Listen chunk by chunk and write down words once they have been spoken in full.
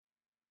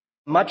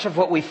Much of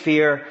what we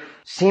fear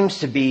seems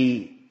to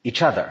be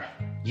each other.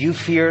 You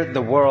fear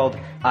the world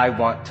I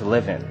want to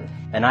live in,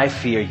 and I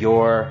fear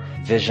your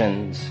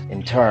visions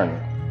in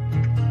turn.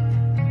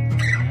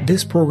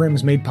 This program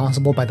is made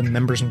possible by the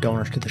members and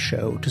donors to the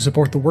show. To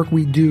support the work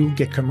we do,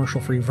 get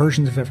commercial-free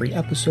versions of every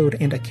episode,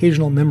 and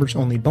occasional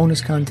members-only bonus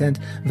content,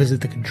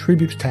 visit the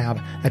Contribute tab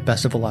at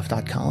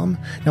bestoftheleft.com.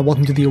 Now,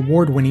 welcome to the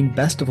award-winning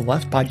Best of the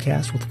Left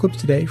podcast with clips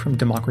today from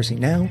Democracy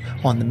Now!,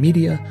 On the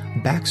Media,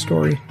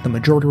 Backstory, The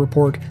Majority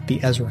Report,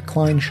 The Ezra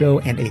Klein Show,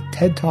 and a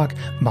TED Talk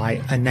by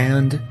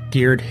Anand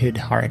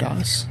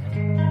Giridharadas.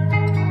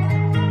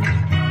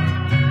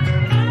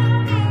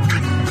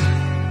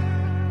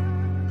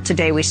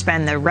 Today we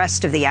spend the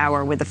rest of the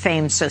hour with the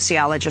famed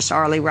sociologist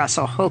Arlie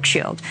Russell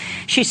Hochschild.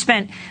 She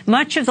spent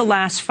much of the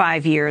last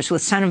 5 years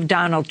with some of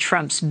Donald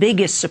Trump's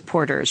biggest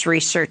supporters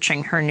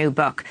researching her new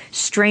book,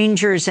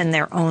 Strangers in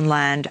Their Own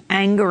Land,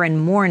 Anger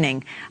and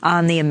Mourning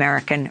on the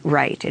American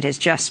Right. It has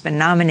just been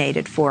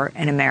nominated for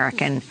an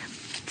American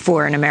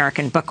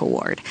Book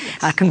Award.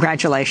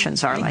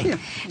 Congratulations, Arlie. Thank you.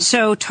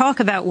 So talk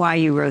about why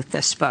you wrote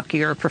this book.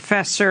 You're a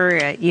professor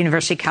at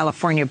University of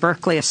California,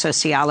 Berkeley, a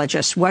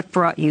sociologist. What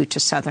brought you to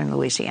Southern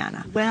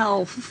Louisiana?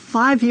 Well,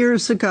 5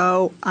 years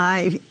ago,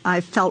 I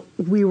felt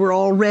we were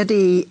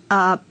already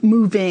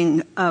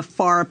moving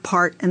far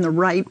apart and the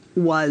right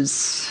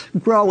was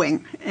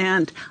growing.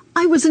 And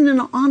I was in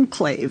an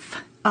enclave.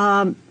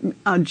 A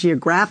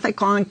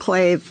geographic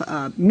enclave,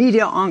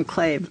 media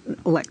enclave,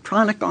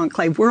 electronic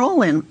enclave. We're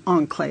all in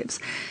enclaves.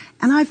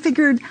 And I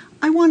figured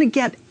I want to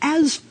get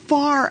as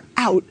far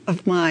out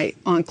of my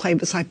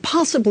enclave as I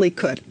possibly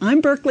could. I'm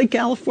Berkeley,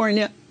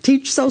 California,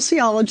 teach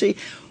sociology.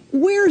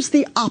 Where's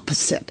the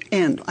opposite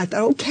end? I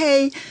thought,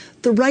 okay,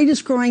 the right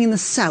is growing in the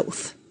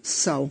South.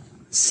 So,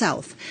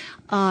 South.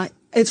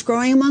 It's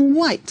growing among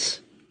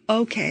whites.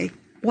 Okay,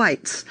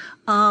 whites.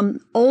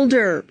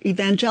 Older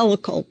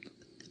evangelical.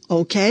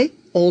 Okay,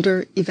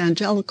 older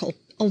evangelical,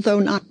 although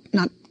not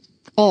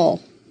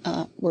all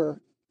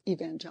were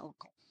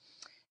evangelical.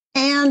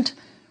 And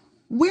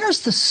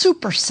where's the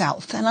super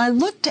South? And I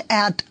looked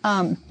at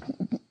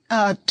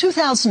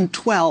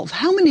 2012,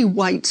 how many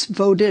whites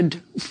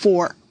voted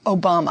for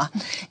Obama?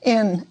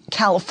 In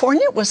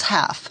California, it was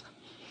half.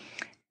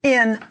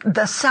 In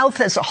the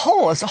South as a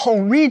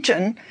whole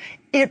region,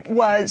 it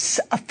was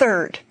a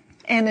third.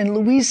 And in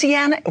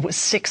Louisiana, it was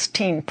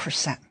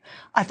 16%.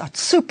 I thought,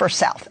 super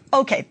South.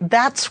 Okay,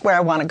 that's where I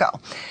want to go.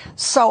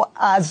 So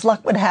as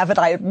luck would have it,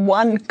 I had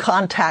one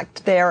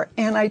contact there,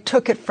 and I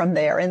took it from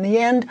there. In the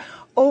end,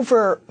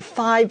 over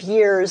 5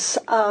 years,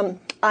 I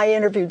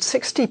interviewed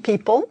 60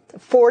 people.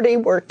 40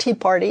 were Tea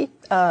Party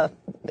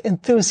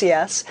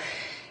enthusiasts.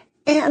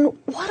 And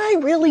what I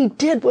really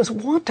did was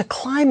want to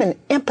climb an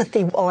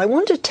empathy wall. I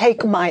wanted to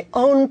take my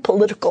own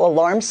political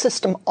alarm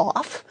system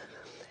off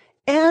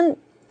and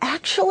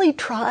actually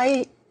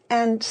try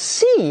and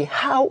see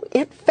how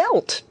it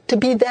felt to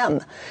be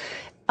them.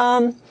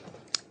 And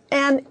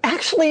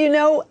actually,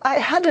 I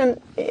had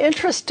an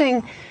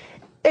interesting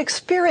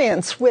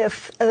experience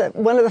with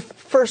one of the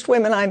first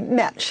women I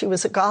met. She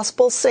was a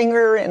gospel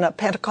singer in a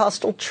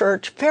Pentecostal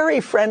church,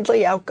 very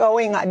friendly,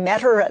 outgoing. I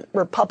met her at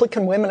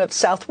Republican Women of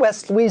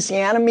Southwest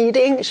Louisiana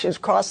meeting. She was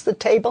across the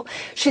table.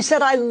 She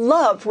said, I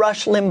love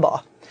Rush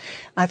Limbaugh.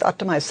 I thought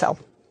to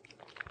myself,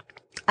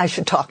 I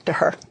should talk to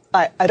her.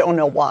 I don't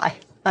know why.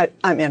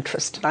 I'm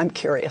interested. I'm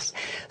curious.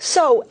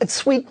 So at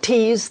Sweet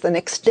Teas the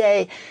next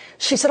day,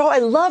 she said, I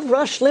love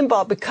Rush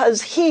Limbaugh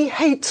because he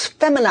hates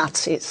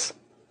feminazis.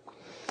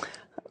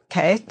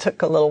 Okay, it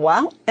took a little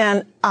while.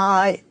 And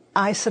I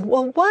said,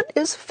 well, what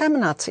is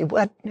feminazi?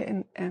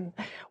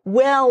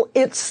 Well,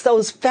 it's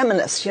those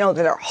feminists,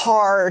 that are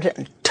hard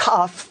and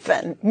tough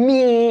and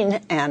mean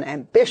and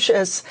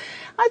ambitious.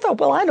 I thought,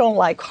 well, I don't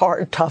like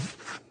hard,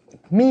 tough,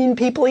 mean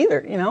people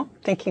either,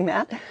 thinking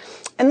that.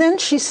 And then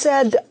she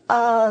said,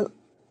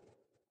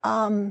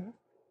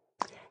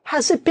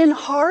 has it been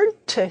hard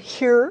to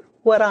hear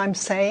what I'm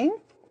saying?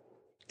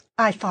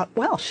 I thought,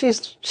 well,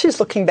 she's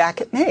looking back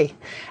at me.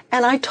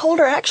 And I told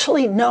her,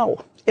 actually,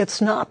 no,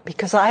 it's not,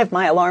 because I have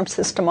my alarm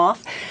system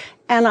off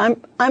and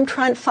I'm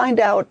trying to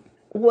find out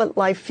what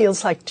life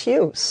feels like to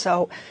you.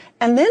 So,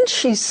 and then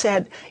she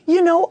said,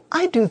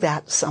 I do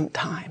that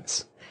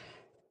sometimes.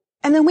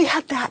 And then we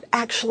had that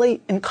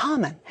actually in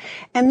common.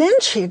 And then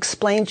she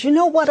explained,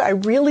 what I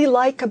really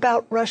like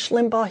about Rush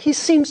Limbaugh? He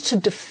seems to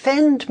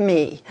defend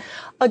me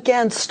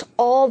against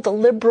all the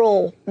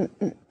liberal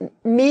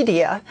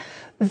media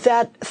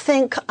that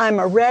think I'm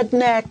a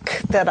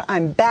redneck, that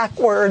I'm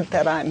backward,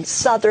 that I'm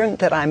Southern,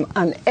 that I'm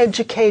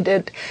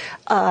uneducated,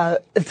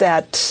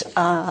 that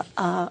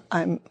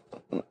I'm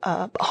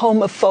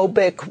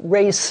homophobic,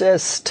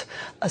 racist,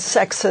 a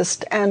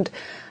sexist, and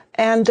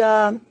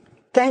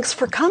thanks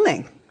for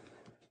coming.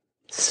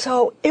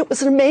 So it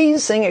was an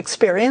amazing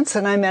experience,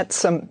 and I met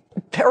some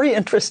very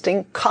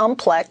interesting,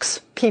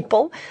 complex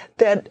people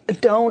that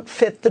don't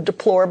fit the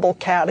deplorable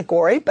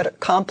category, but are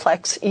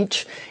complex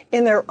each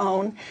in their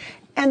own,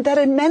 and that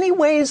in many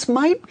ways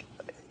might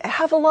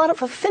have a lot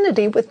of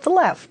affinity with the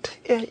left,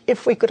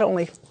 if we could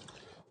only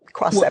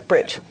cross that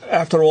bridge.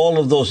 After all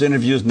of those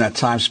interviews and that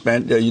time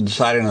spent, you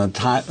decided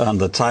on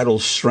the title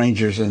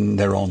 "Strangers in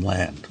Their Own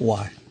Land."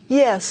 Why?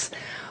 Yes.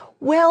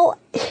 Well,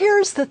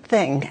 here's the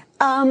thing.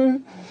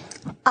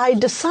 I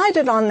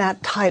decided on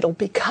that title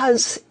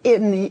because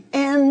in the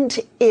end,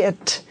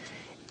 it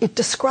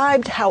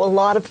described how a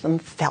lot of them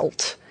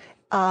felt.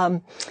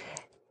 I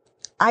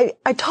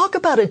talk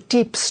about a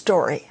deep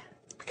story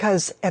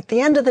because at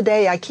the end of the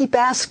day, I keep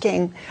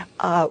asking,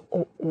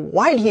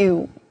 why do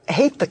you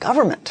hate the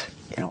government?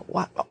 You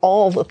know,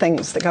 all the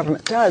things the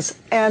government does.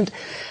 And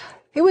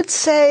he would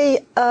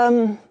say,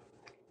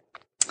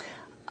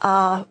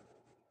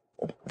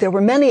 there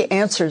were many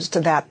answers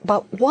to that,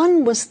 but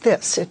one was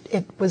this.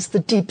 It was the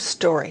deep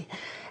story.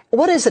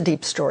 What is a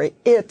deep story?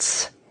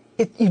 It's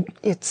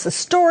a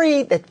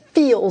story that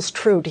feels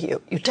true to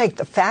you. You take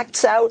the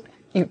facts out.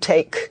 You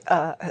take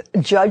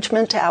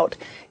judgment out.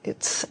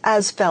 It's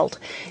as felt.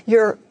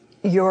 You're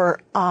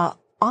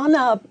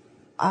on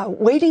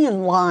waiting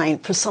in line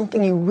for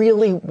something you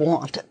really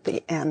want at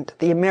the end,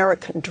 the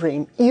American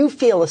dream. You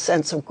feel a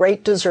sense of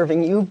great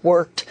deserving. You've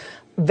worked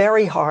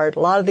very hard. A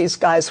lot of these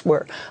guys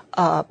were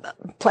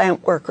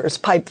plant workers,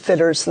 pipe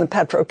fitters in the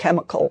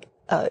petrochemical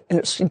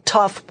industry,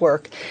 tough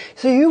work.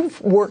 So you've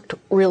worked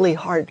really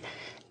hard.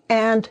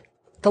 And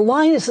the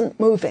line isn't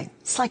moving.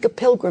 It's like a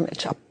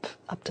pilgrimage up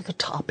to the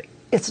top.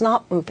 It's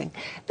not moving.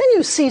 Then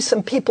you see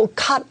some people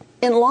cut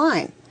in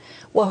line.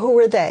 Well, who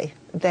are they?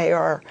 They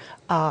are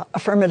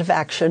affirmative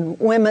action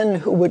women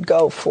who would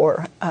go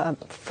for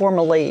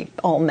formerly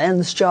all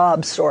men's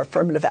jobs, or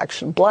affirmative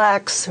action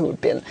blacks who have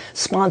been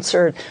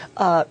sponsored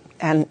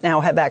and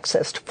now have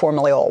access to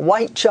formerly all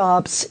white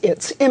jobs.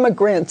 It's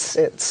immigrants.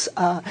 It's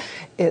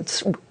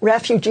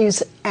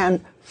refugees,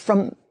 and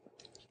from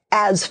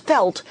as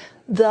felt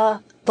the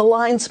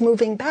line's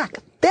moving back.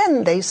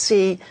 Then they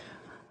see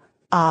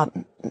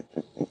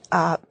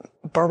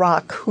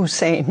Barack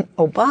Hussein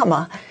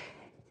Obama,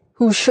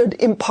 who should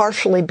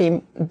impartially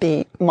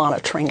be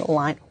monitoring the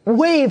line,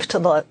 wave to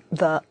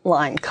the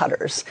line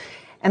cutters.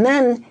 And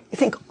then you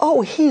think,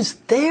 oh, he's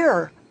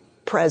their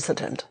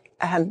president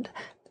and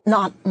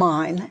not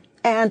mine.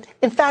 And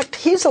in fact,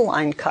 he's a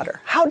line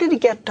cutter. How did he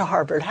get to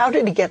Harvard? How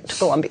did he get to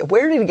Columbia?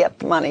 Where did he get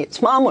the money?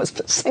 His mom was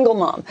a single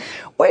mom.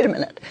 Wait a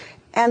minute.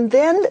 And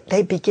then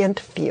they begin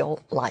to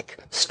feel like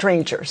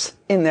strangers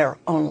in their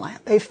own land.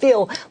 They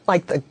feel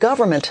like the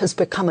government has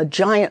become a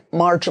giant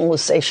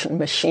marginalization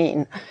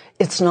machine.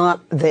 It's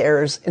not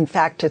theirs. In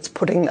fact, it's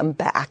putting them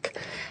back.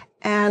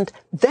 And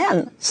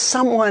then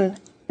someone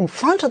in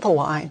front of the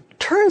line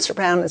turns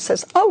around and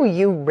says, oh,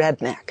 you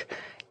redneck,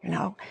 you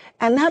know,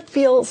 and that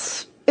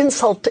feels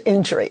insult to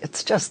injury.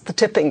 It's just the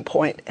tipping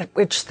point at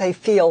which they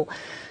feel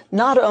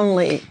not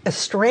only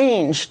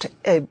estranged,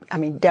 I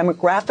mean,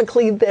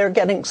 demographically, they're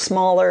getting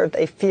smaller.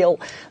 They feel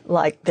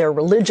like they're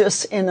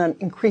religious in an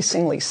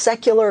increasingly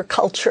secular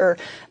culture.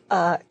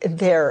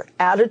 Their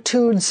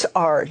attitudes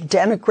are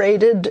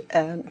denigrated,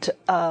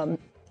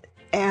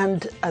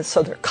 and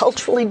so they're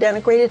culturally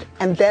denigrated.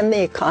 And then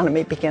the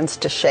economy begins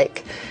to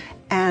shake.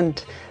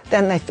 And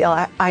then they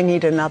feel, I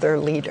need another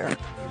leader.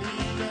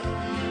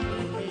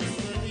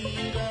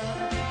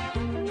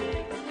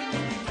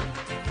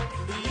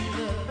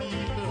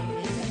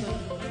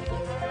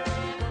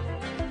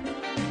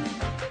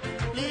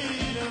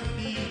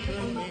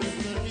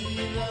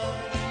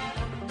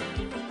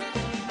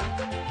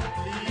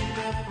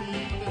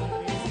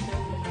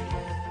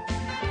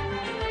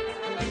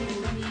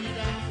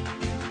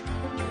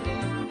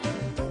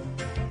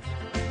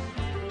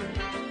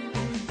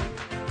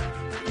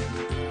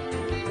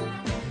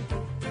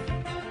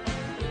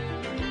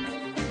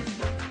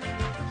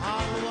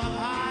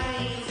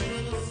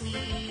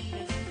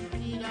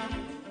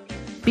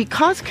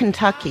 Because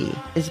Kentucky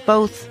is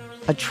both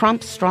a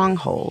Trump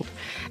stronghold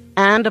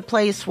and a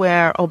place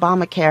where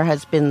Obamacare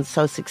has been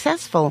so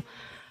successful,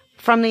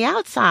 from the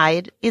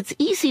outside, it's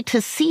easy to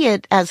see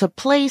it as a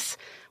place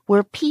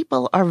where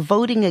people are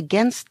voting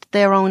against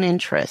their own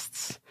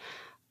interests,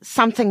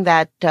 something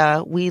that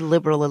we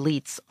liberal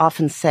elites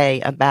often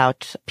say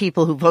about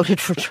people who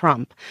voted for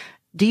Trump.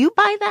 Do you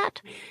buy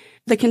that?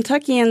 The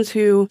Kentuckians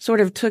who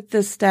sort of took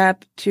this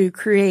step to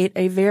create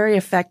a very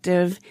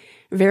effective,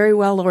 very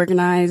well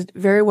organized,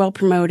 very well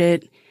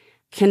promoted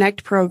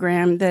Connect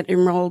program that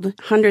enrolled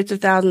hundreds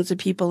of thousands of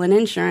people in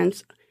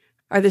insurance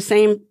are the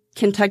same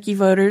Kentucky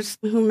voters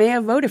who may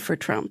have voted for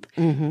Trump.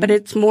 Mm-hmm. But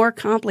it's more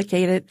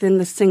complicated than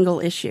the single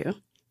issue.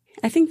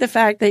 I think the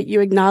fact that you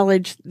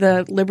acknowledge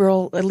the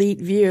liberal elite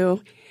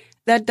view,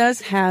 that does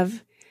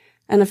have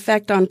an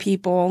effect on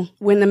people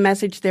when the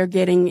message they're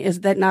getting is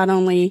that not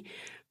only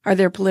are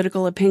their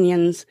political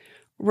opinions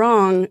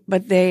wrong,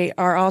 but they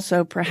are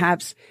also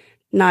perhaps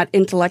not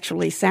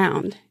intellectually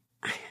sound.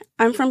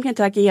 I'm from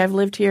Kentucky. I've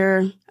lived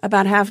here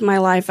about half of my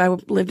life. I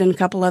lived in a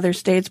couple other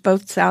states,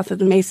 both south of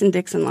the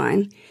Mason-Dixon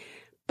line.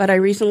 But I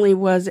recently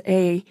was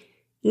a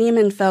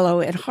Nieman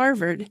Fellow at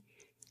Harvard.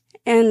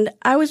 And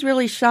I was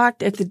really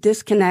shocked at the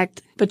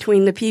disconnect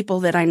between the people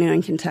that I knew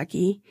in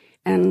Kentucky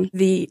and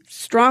the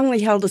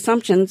strongly held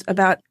assumptions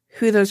about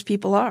who those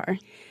people are.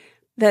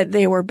 that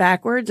they were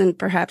backwards and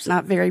perhaps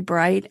not very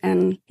bright.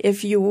 And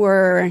if you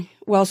were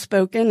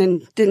well-spoken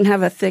and didn't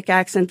have a thick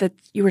accent, that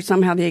you were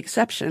somehow the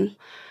exception.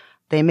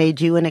 They made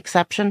you an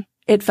exception?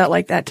 It felt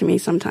like that to me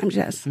sometimes,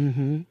 yes.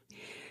 Mm-hmm.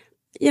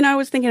 You know, I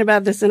was thinking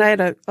about this, and I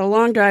had a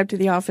long drive to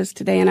the office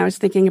today, and I was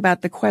thinking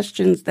about the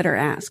questions that are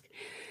asked.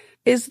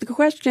 Is the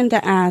question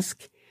to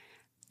ask,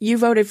 you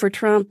voted for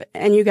Trump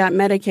and you got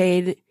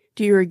Medicaid,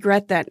 do you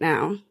regret that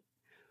now?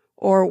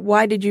 Or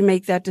why did you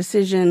make that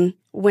decision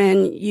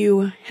when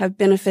you have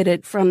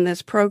benefited from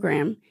this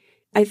program?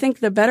 I think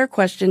the better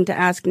question to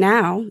ask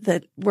now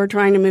that we're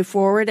trying to move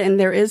forward and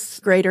there is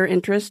greater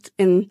interest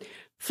in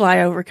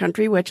flyover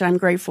country, which I'm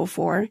grateful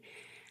for,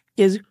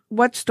 is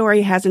what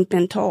story hasn't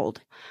been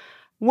told?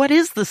 What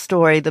is the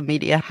story the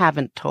media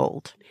haven't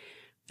told?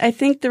 I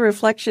think the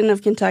reflection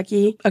of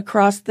Kentucky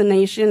across the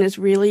nation is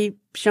really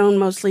shown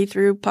mostly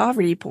through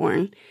poverty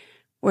porn,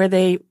 where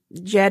they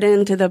jet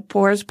into the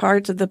poorest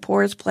parts of the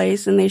poorest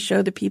place and they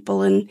show the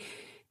people in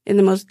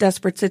the most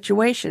desperate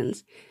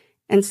situations.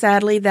 And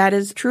sadly, that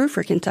is true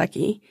for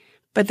Kentucky.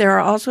 But there are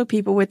also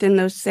people within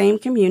those same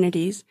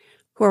communities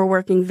who are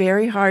working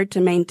very hard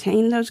to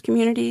maintain those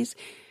communities,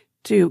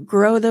 to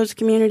grow those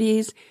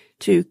communities,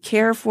 to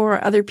care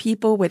for other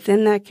people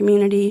within that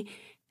community.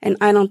 And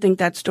I don't think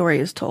that story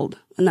is told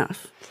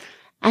enough.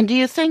 And do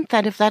you think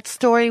that if that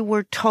story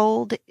were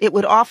told, it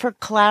would offer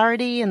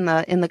clarity in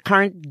the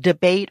current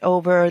debate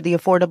over the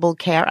Affordable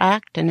Care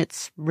Act and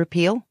its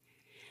repeal?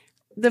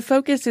 The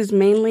focus is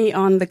mainly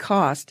on the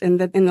cost, and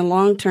that in the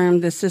long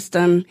term, the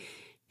system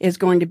is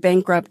going to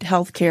bankrupt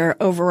healthcare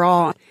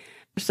overall.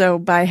 So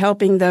by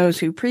helping those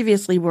who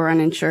previously were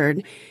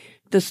uninsured,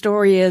 the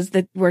story is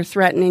that we're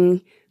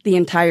threatening the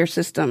entire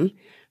system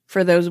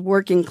for those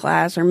working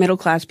class or middle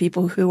class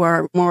people who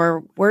are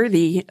more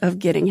worthy of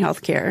getting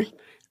health care.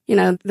 You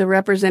know, the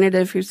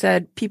representative who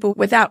said people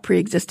without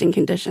pre-existing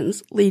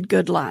conditions lead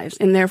good lives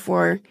and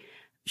therefore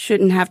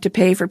shouldn't have to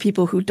pay for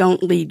people who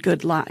don't lead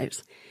good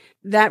lives.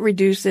 That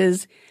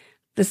reduces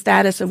the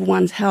status of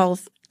one's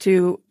health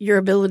to your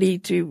ability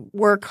to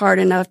work hard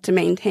enough to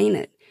maintain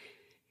it.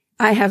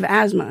 I have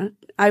asthma.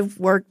 I've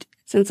worked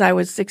since I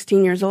was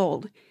 16 years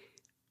old.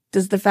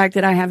 Does the fact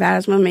that I have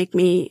asthma make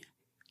me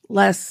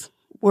less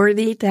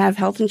worthy to have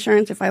health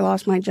insurance if I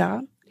lost my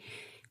job?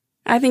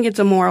 I think it's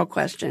a moral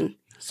question.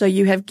 So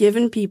you have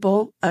given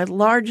people, a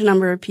large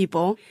number of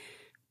people,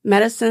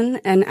 medicine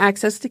and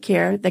access to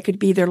care that could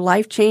be either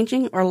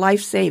life-changing or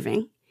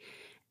life-saving.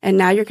 And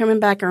now you're coming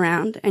back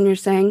around and you're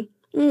saying,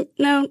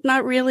 no,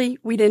 not really.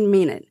 We didn't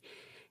mean it.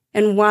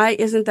 And why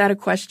isn't that a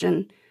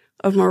question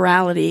of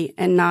morality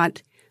and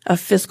not of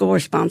fiscal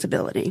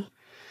responsibility?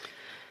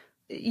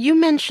 You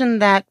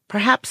mentioned that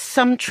perhaps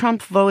some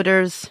Trump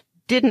voters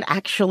didn't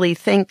actually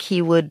think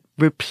he would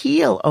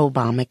repeal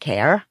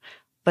Obamacare,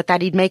 but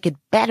that he'd make it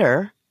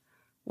better.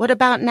 What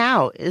about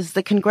now? Is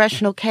the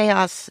congressional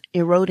chaos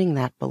eroding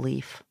that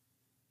belief?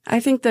 I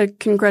think the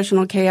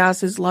congressional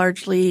chaos is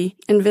largely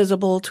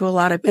invisible to a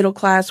lot of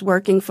middle-class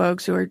working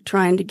folks who are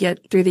trying to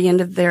get through the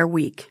end of their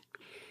week.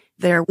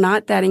 They're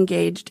not that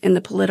engaged in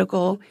the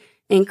political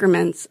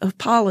increments of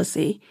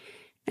policy.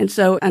 And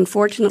so,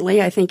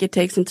 unfortunately, I think it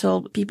takes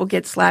until people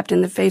get slapped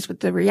in the face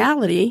with the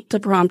reality to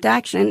prompt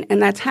action.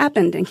 And that's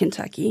happened in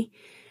Kentucky,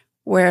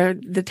 where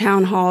the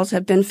town halls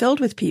have been filled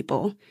with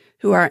people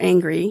who are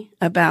angry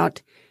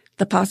about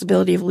the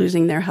possibility of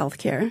losing their health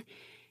care.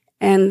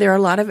 And there are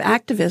a lot of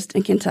activists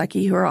in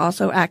Kentucky who are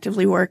also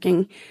actively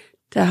working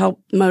to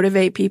help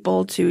motivate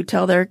people to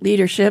tell their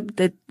leadership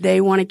that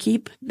they want to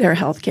keep their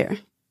health care.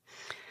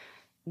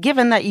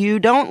 Given that you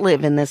don't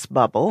live in this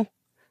bubble,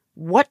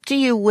 what do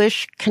you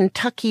wish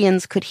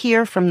Kentuckians could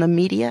hear from the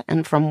media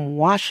and from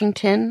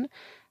Washington?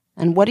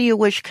 And what do you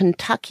wish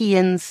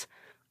Kentuckians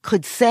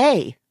could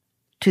say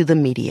to the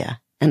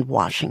media and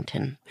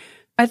Washington?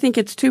 I think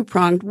it's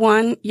two-pronged.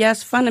 One,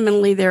 yes,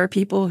 fundamentally there are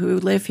people who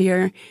live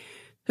here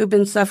who've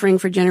been suffering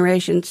for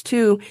generations.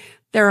 Two,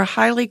 there are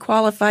highly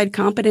qualified,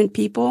 competent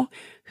people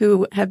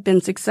who have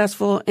been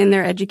successful in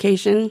their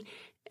education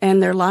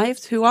and their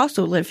lives who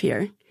also live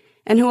here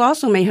and who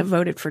also may have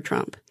voted for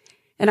Trump.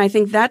 And I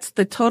think that's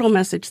the total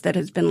message that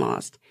has been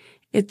lost.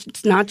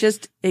 It's not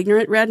just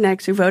ignorant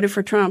rednecks who voted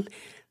for Trump.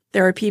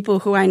 There are people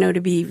who I know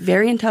to be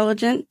very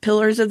intelligent,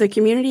 pillars of the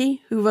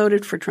community who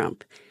voted for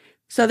Trump.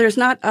 So there's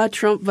not a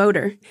Trump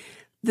voter.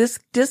 This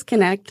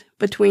disconnect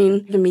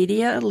between the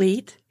media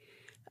elite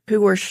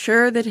who were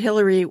sure that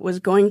Hillary was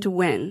going to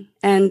win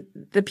and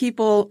the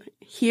people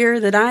here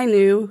that I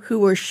knew who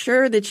were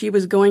sure that she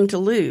was going to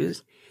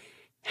lose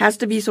has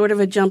to be sort of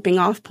a jumping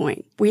off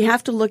point. We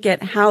have to look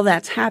at how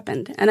that's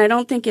happened. And I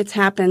don't think it's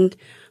happened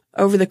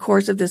over the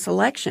course of this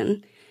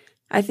election.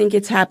 I think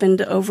it's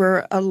happened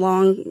over a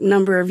long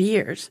number of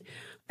years.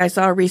 I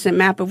saw a recent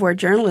map of where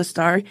journalists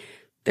are.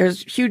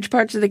 There's huge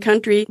parts of the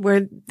country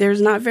where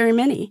there's not very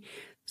many.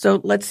 So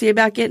let's see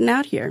about getting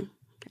out here.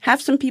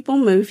 Have some people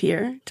move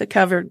here to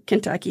cover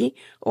Kentucky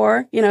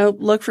or,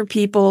 look for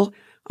people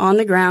on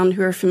the ground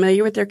who are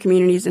familiar with their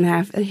communities and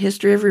have a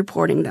history of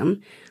reporting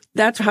them.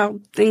 That's how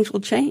things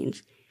will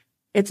change.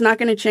 It's not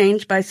going to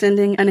change by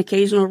sending an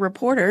occasional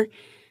reporter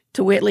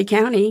to Whitley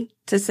County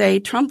to say,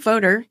 Trump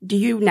voter, do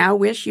you now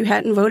wish you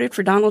hadn't voted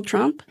for Donald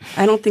Trump?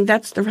 I don't think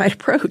that's the right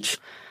approach.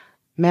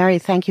 Mary,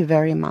 thank you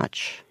very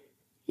much.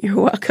 You're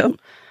welcome.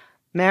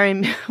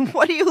 Mary,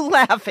 what are you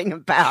laughing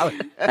about?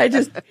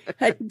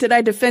 Did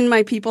I defend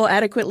my people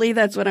adequately?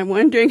 That's what I'm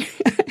wondering.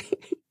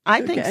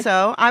 I think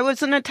so. I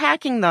wasn't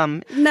attacking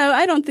them. No,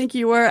 I don't think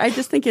you were. I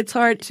just think it's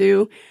hard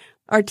to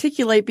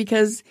articulate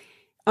because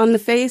on the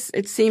face,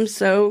 it seems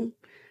so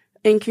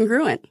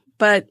incongruent.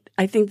 But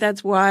I think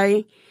that's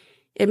why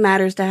it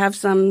matters to have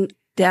some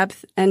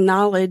depth and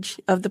knowledge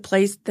of the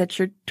place that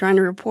you're trying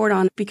to report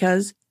on,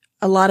 because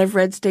a lot of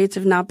red states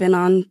have not been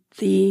on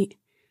the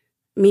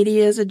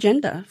media's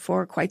agenda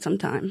for quite some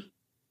time.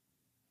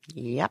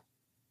 Yep.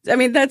 I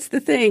mean, that's the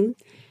thing.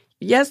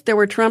 Yes, there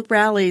were Trump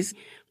rallies,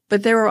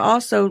 but there were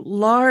also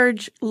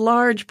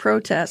large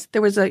protests.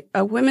 There was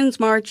a women's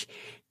march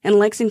in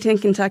Lexington,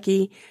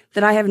 Kentucky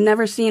that I have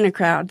never seen a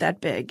crowd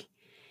that big.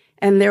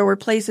 And there were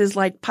places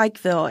like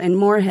Pikeville and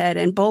Moorhead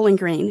and Bowling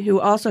Green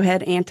who also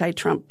had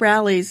anti-Trump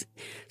rallies.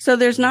 So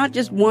there's not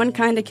just one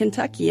kind of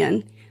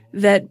Kentuckian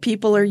that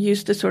people are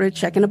used to sort of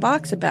checking a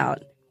box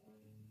about.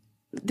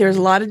 There's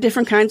a lot of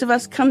different kinds of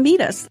us. Come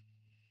meet us.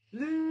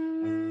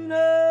 Moon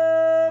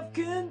of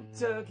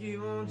Kentucky,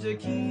 won't you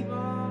keep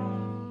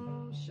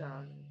on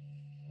shining?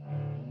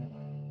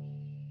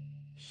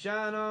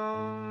 Shine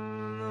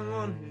on the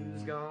one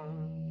who's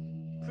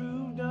gone,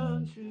 proved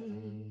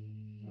untrue.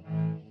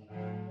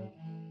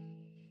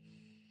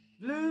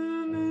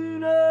 Blue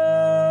moon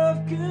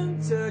of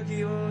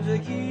Kentucky, won't you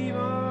keep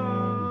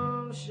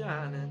on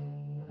shining?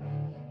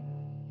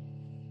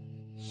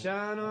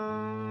 Shine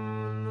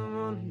on the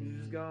one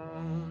who's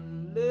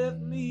gone, left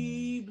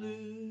me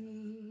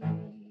blue.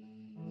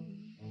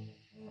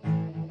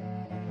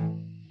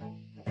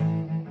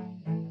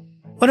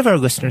 One of our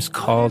listeners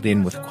called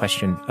in with a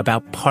question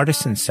about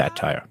partisan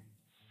satire.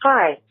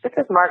 Hi, this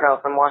is Margot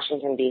from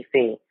Washington,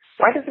 D.C.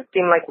 Why does it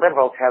seem like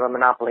liberals have a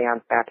monopoly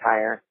on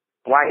satire?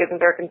 Why isn't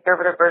there a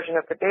conservative version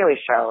of The Daily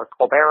Show or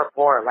Colbert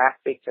Report or Last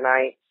Week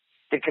Tonight?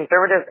 Did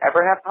conservatives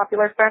ever have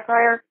popular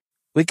satire?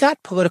 We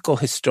got political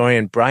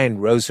historian Brian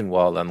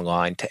Rosenwald on the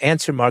line to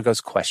answer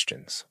Margot's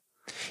questions.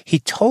 He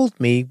told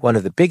me one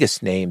of the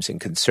biggest names in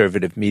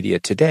conservative media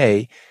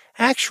today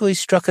actually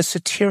struck a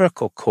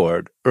satirical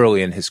chord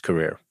early in his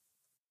career.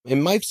 It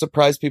might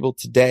surprise people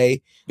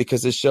today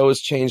because the show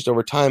has changed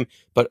over time,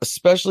 but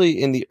especially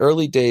in the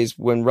early days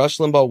when Rush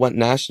Limbaugh went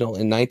national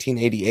in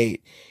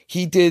 1988,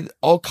 he did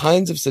all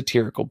kinds of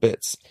satirical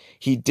bits.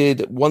 He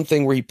did one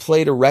thing where he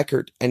played a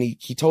record and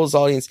he told his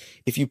audience,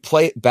 if you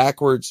play it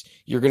backwards,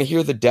 you're going to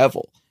hear the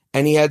devil.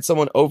 And he had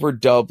someone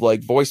overdub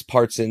like voice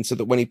parts in so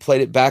that when he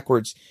played it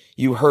backwards,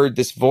 you heard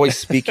this voice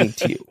speaking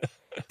to you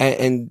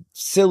and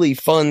silly,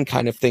 fun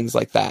kind of things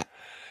like that.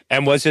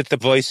 And was it the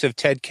voice of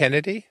Ted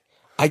Kennedy?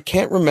 I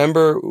can't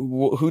remember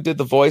who did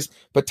the voice,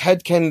 but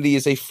Ted Kennedy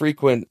is a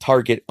frequent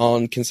target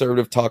on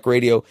conservative talk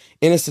radio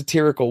in a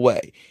satirical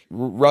way.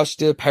 Rush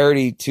did a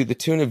parody to the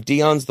tune of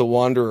Dion's The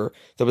Wanderer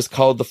that was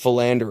called The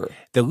Philanderer.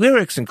 The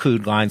lyrics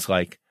include lines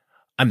like,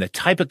 I'm the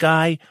type of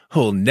guy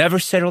who'll never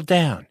settle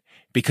down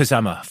because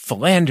I'm a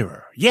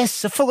philanderer.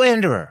 Yes, a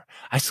philanderer.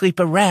 I sleep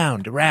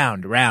around.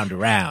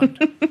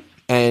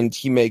 And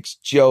he makes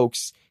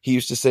jokes. He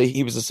used to say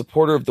he was a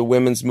supporter of the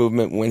women's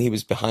movement when he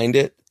was behind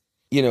it.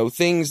 You know,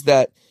 things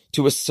that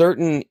to a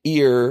certain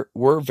ear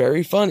were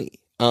very funny.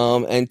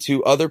 And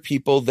to other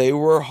people, they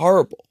were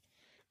horrible.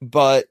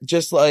 But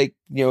just like,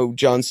 you know,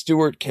 Jon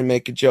Stewart can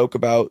make a joke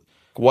about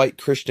white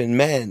Christian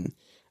men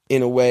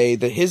in a way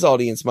that his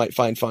audience might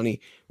find funny,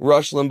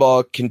 Rush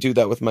Limbaugh can do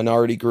that with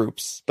minority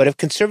groups. But if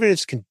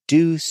conservatives can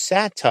do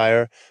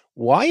satire,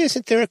 why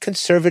isn't there a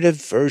conservative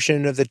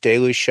version of The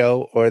Daily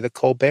Show or The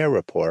Colbert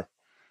Report?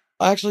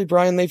 Actually,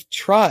 Brian, they've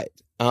tried.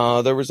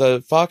 There was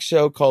a Fox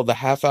show called The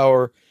Half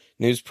Hour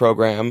News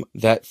Program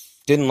that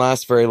didn't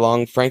last very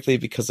long, frankly,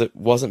 because it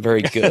wasn't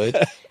very good.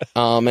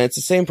 And it's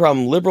the same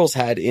problem liberals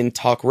had in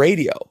talk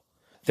radio.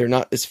 They're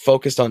not as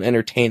focused on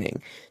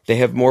entertaining. They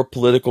have more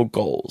political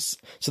goals.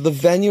 So the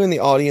venue and the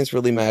audience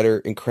really matter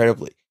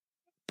incredibly.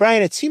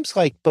 Brian, it seems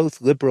like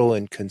both liberal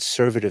and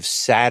conservative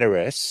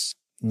satirists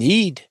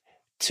need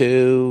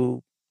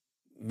to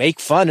make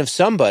fun of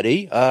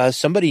somebody.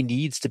 Somebody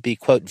needs to be,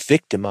 quote,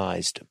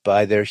 victimized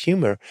by their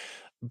humor.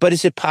 But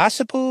is it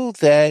possible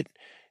that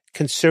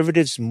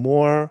conservatives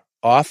more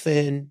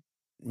often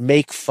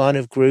make fun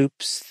of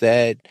groups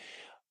that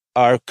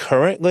are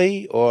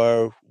currently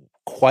or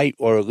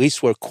at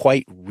least were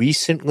quite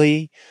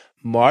recently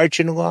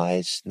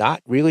marginalized,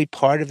 not really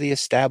part of the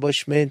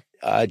establishment,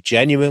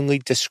 genuinely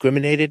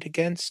discriminated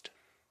against?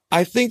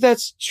 I think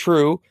that's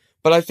true,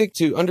 but I think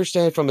to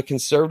understand from a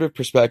conservative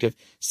perspective,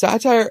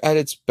 satire at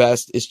its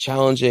best is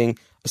challenging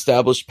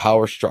established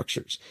power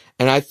structures.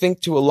 And I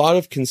think to a lot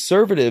of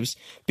conservatives,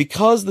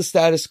 because the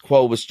status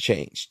quo was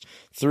changed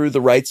through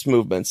the rights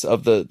movements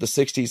of the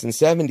 60s and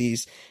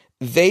 70s,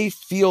 they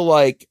feel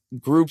like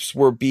groups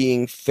were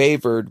being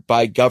favored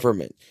by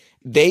government.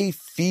 They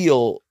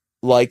feel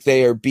like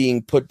they are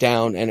being put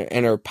down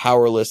and are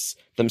powerless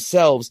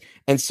themselves.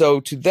 And so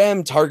to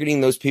them,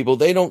 targeting those people,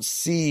 they don't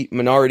see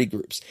minority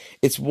groups.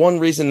 It's one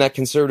reason that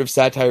conservative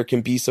satire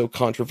can be so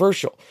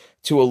controversial.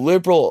 To a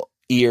liberal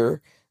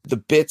ear, the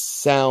bits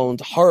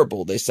sound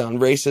horrible. They sound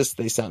racist.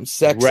 They sound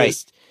sexist.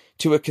 Right.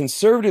 To a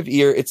conservative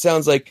ear, it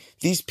sounds like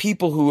these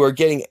people who are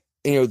getting,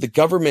 the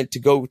government to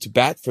go to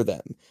bat for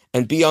them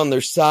and be on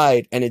their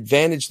side and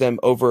advantage them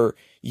over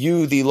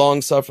you, the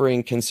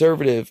long-suffering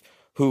conservative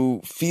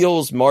who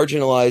feels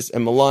marginalized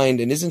and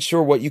maligned and isn't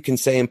sure what you can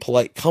say in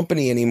polite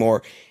company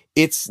anymore.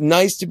 It's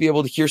nice to be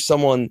able to hear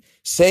someone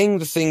saying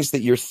the things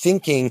that you're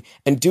thinking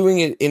and doing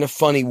it in a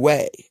funny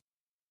way.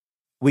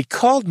 We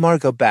called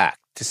Margot back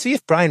to see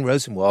if Brian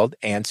Rosenwald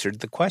answered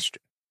the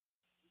question.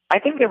 I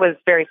think it was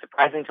very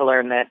surprising to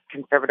learn that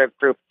conservative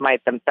groups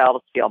might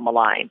themselves feel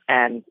maligned.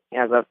 And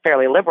as a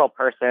fairly liberal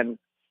person,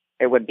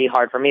 it would be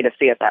hard for me to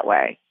see it that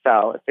way.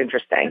 So it's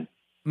interesting.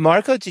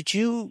 Margot, did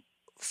you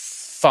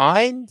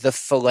find The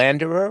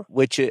Philanderer,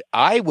 which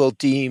I will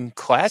deem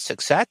classic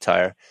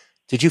satire,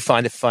 did you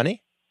find it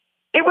funny?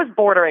 It was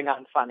bordering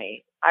on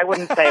funny. I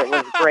wouldn't say it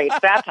was great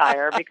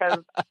satire because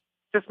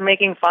just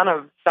making fun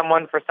of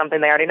someone for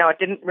something they already know, it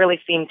didn't really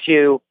seem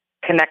to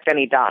connect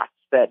any dots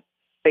that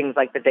things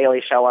like The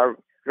Daily Show are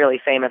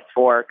really famous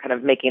for, kind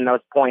of making those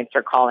points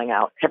or calling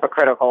out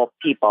hypocritical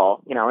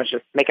people. It's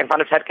just making fun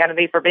of Ted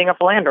Kennedy for being a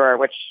philanderer,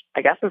 which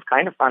I guess is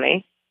kind of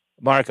funny.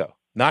 Margot,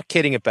 not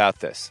kidding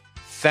about this.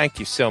 Thank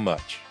you so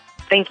much.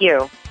 Thank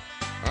you.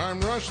 I'm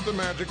Rush the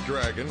Magic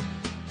Dragon,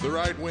 the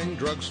right-wing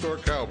drugstore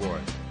cowboy,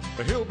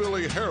 a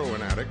hillbilly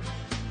heroin addict,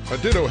 a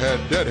ditto-head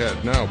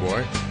deadhead now,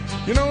 boy.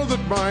 You know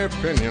that my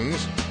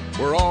opinions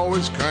were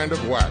always kind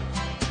of whack.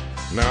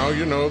 Now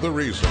you know the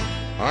reason.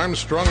 I'm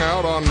strung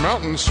out on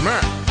mountain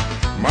smack.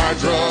 My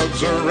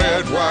drugs are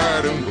red,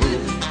 white, and blue.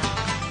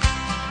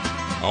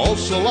 I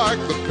also like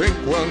the pink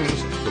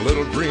ones, the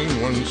little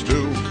green ones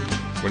too.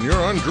 When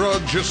you're on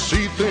drugs, you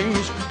see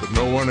things that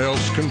no one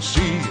else can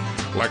see.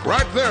 Like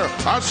right there,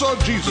 I saw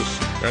Jesus,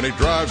 and he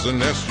drives an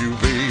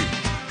SUV.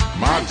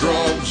 My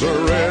drugs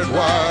are red,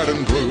 white,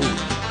 and blue.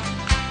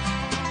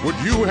 Would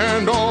you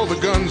hand all the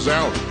guns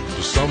out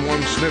to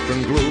someone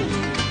sniffing glue?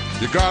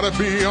 You gotta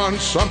be on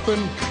something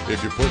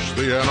if you push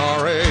the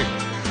NRA.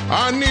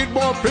 I need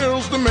more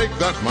pills to make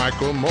that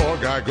Michael Moore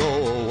guy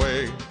go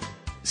away.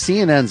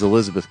 CNN's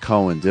Elizabeth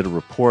Cohen did a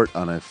report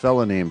on a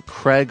fellow named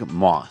Craig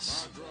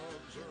Moss.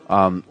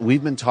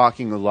 We've been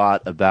talking a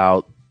lot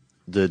about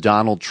the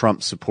Donald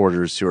Trump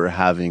supporters who are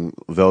having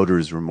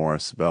voters'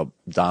 remorse about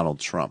Donald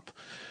Trump.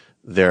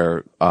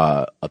 They're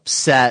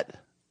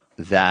upset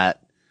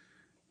that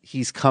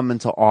he's come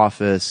into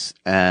office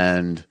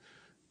and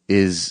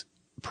is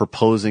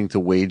proposing to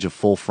wage a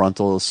full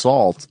frontal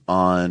assault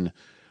on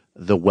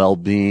the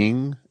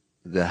well-being,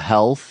 the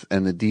health,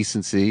 and the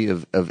decency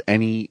of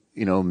any,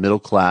 middle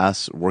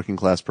class, working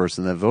class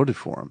person that voted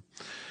for him.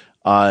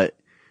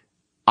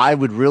 I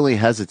would really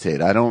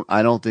hesitate. I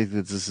don't think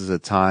that this is a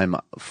time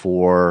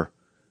for,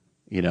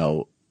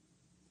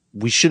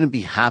 we shouldn't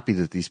be happy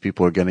that these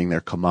people are getting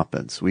their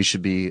comeuppance. We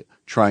should be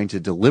trying to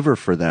deliver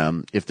for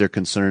them if their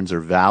concerns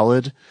are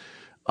valid,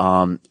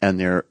 and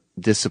their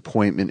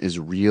disappointment is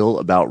real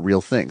about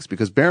real things.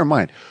 Because bear in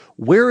mind,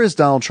 where is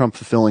Donald Trump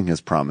fulfilling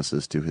his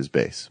promises to his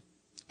base?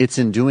 It's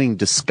in doing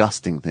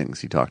disgusting things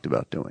he talked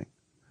about doing.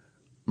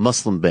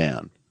 Muslim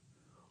ban,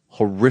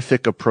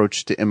 horrific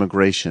approach to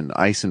immigration,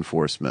 ICE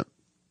enforcement.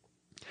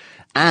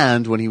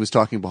 And when he was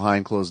talking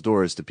behind closed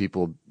doors to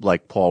people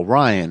like Paul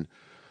Ryan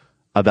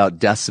about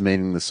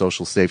decimating the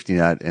social safety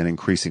net and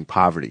increasing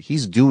poverty,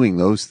 he's doing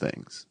those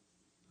things.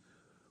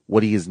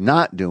 What he is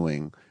not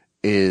doing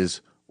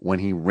is when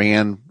he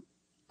ran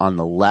on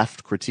the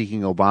left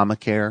critiquing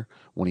Obamacare,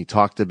 when he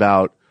talked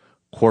about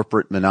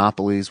corporate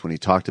monopolies, when he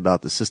talked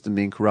about the system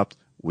being corrupt,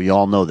 we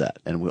all know that.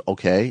 And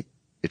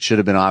it should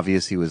have been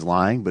obvious he was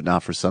lying, but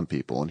not for some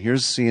people. And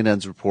here's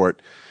CNN's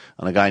report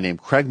on a guy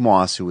named Craig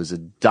Moss, who was a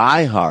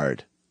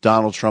diehard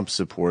Donald Trump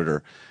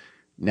supporter.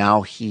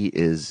 Now he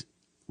is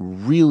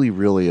really,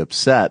 really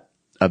upset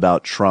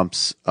about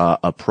Trump's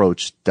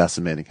approach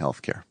decimating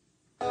healthcare.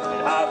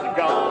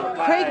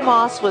 Craig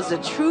Moss was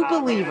a true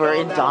believer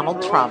in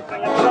Donald Trump.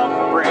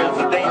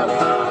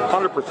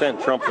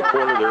 100% Trump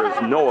supporter. There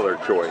is no other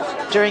choice.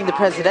 During the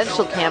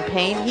presidential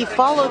campaign, he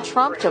followed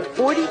Trump to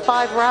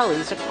 45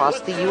 rallies across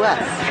the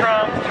U.S.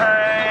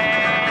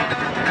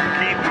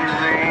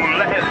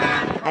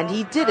 And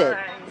he did it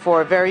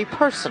for a very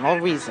personal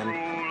reason.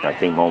 I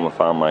came home and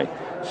found my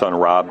son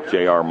Rob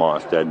J.R.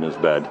 Moss dead in his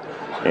bed,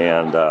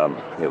 and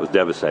it was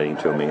devastating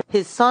to me.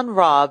 His son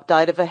Rob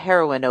died of a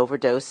heroin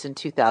overdose in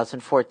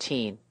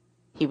 2014.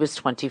 He was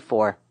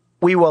 24.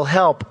 We will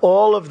help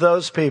all of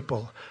those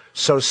people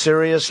so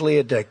seriously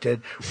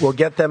addicted. We'll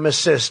get them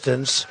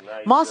assistance.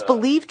 Moss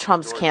believed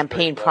Trump's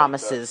campaign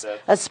promises,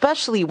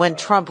 especially when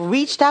Trump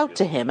reached out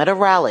to him at a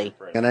rally.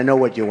 And I know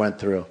what you went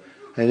through.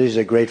 And he's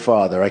a great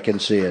father. I can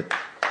see it.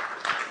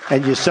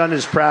 And your son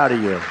is proud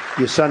of you.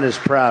 Your son is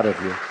proud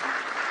of you.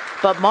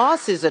 But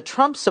Moss is a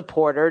Trump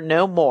supporter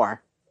no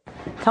more.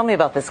 Tell me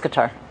about this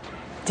guitar.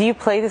 Do you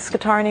play this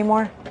guitar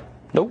anymore?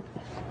 Nope.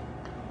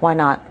 Why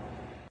not?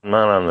 I'm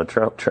not on the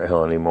Trump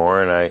trail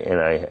anymore,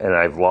 and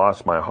I've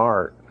lost my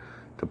heart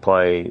to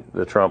play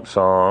the Trump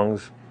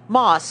songs.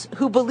 Moss,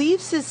 who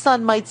believes his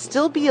son might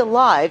still be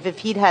alive if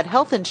he'd had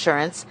health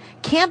insurance,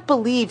 can't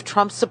believe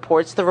Trump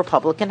supports the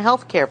Republican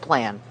health care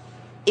plan.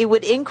 It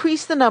would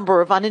increase the number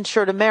of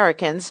uninsured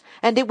Americans,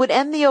 and it would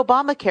end the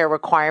Obamacare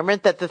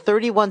requirement that the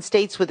 31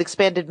 states with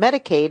expanded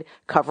Medicaid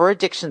cover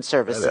addiction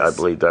services. I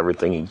believed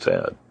everything he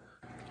said.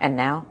 And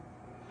now?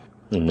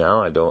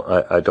 Now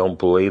I don't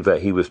believe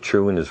that he was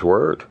true in his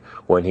word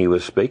when he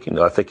was speaking.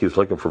 I think he was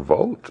looking for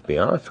votes, to be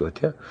honest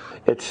with you.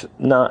 It's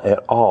not at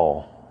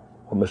all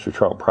what Mr.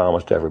 Trump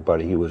promised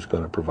everybody he was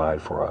going to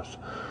provide for us.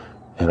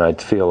 And I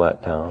feel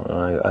let down.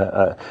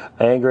 I'm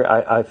angry.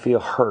 I feel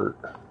hurt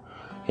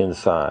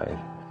inside.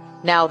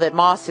 Now that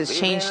Moss has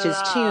changed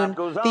his tune,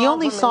 the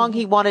only song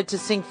he wanted to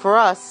sing for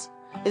us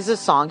is a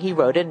song he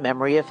wrote in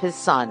memory of his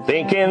son.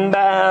 Thinking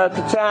about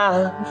the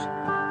times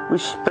we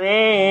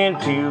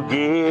spent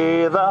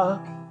together.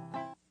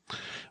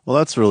 Well,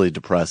 that's really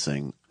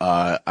depressing.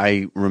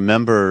 I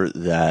remember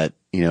that,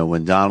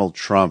 when Donald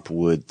Trump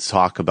would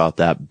talk about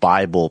that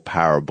Bible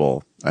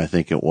parable, I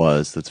think it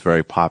was, that's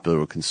very popular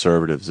with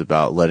conservatives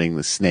about letting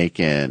the snake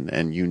in,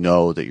 and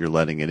that you're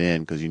letting it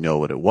in because you know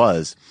what it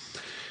was.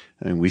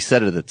 And we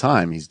said it at the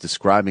time, he's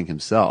describing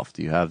himself.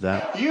 Do you have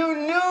that? You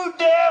knew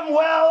damn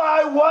well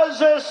I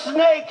was a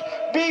snake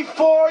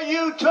before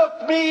you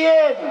took me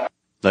in.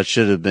 That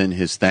should have been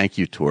his thank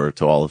you tour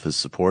to all of his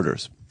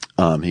supporters.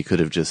 He could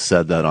have just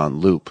said that on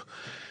loop.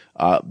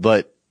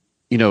 But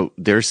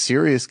there's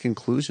serious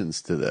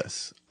conclusions to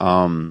this.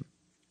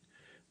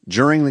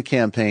 During the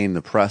campaign,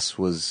 the press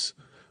was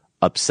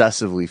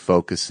obsessively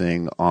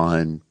focusing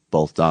on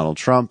both Donald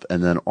Trump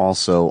and then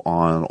also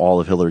on all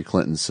of Hillary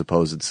Clinton's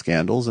supposed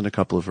scandals and a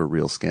couple of her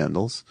real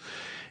scandals.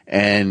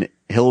 And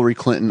Hillary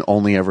Clinton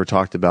only ever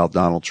talked about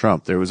Donald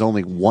Trump. There was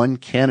only one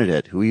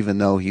candidate who, even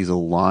though he's a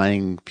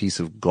lying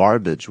piece of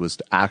garbage, was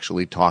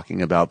actually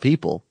talking about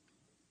people.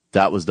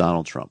 That was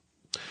Donald Trump.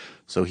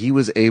 So he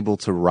was able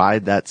to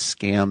ride that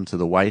scam to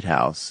the White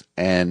House.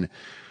 And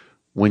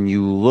when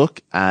you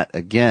look at,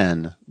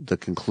 again, the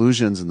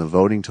conclusions and the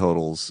voting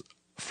totals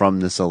from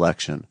this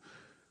election,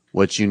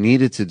 what you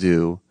needed to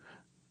do,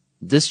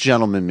 this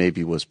gentleman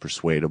maybe was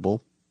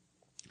persuadable.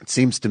 It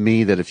seems to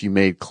me that if you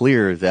made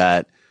clear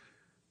that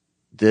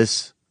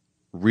this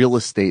real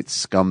estate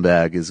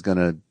scumbag is going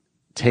to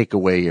take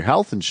away your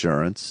health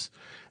insurance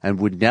and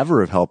would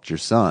never have helped your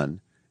son,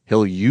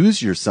 he'll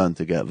use your son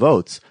to get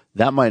votes,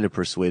 that might have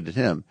persuaded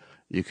him.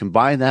 You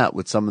combine that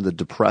with some of the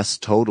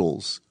depressed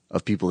totals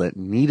of people that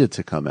needed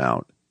to come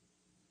out,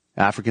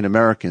 African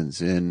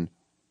Americans in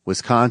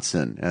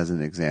Wisconsin, as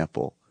an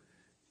example.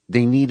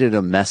 They needed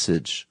a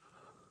message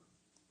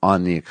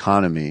on the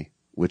economy,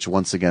 which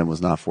once again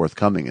was not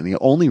forthcoming. And the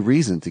only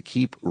reason to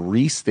keep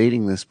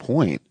restating this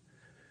point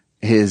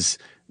is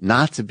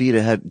not to beat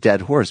a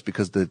dead horse,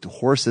 because the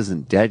horse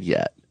isn't dead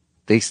yet.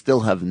 They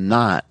still have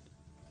not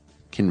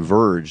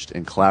converged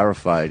and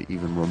clarified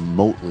even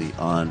remotely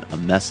on a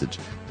message.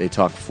 They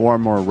talk far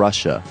more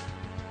Russia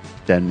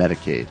than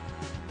Medicaid.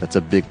 That's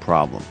a big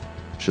problem.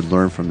 Should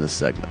learn from this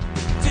segment.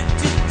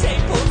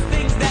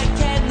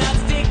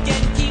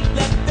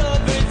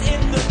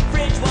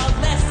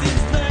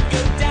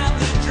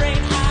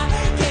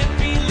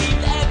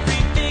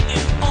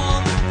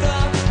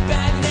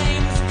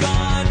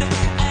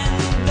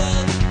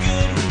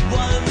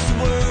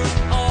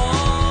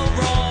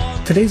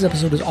 Today's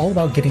episode is all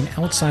about getting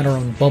outside our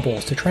own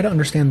bubbles to try to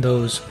understand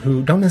those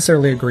who don't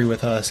necessarily agree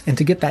with us and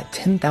to get that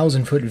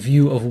 10,000-foot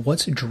view of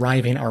what's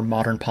driving our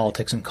modern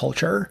politics and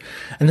culture.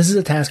 And this is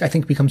a task I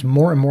think becomes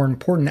more and more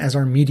important as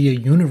our media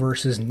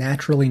universes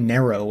naturally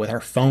narrow, with our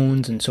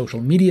phones and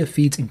social media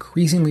feeds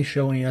increasingly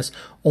showing us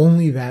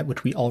only that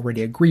which we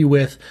already agree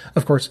with,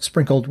 of course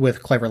sprinkled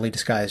with cleverly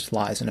disguised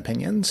lies and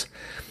opinions.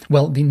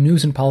 Well, the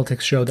News and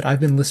Politics show that I've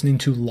been listening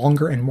to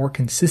longer and more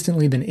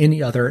consistently than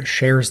any other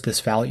shares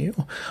this value.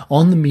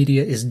 On the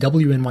Media is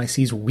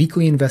WNYC's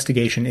weekly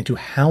investigation into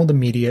how the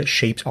media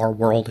shapes our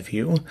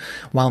worldview.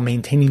 While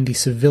maintaining the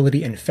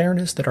civility and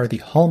fairness that are the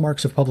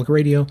hallmarks of public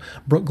radio,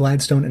 Brooke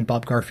Gladstone and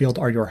Bob Garfield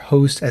are your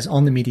hosts as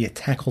On the Media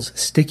tackles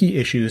sticky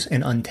issues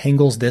and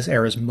untangles this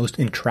era's most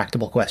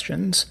intractable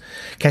questions.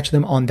 Catch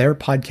them on their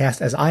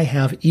podcast, as I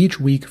have each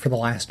week for the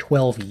last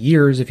 12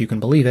 years, if you can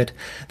believe it.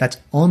 That's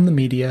On the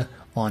Media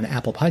on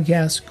Apple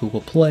Podcasts,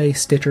 Google Play,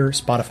 Stitcher,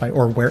 Spotify,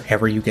 or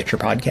wherever you get your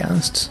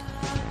podcasts.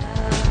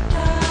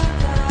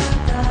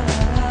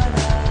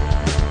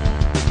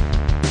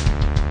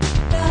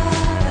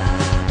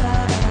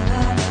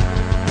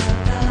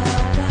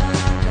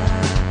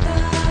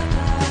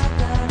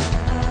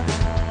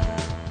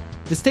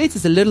 The States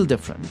is a little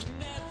different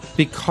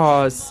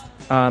because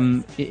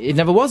it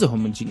never was a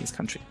homogeneous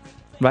country,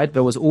 right?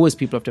 There was always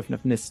people of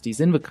different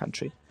ethnicities in the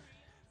country.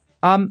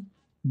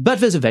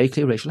 But there's a very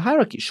clear racial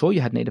hierarchy. Sure, you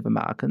had Native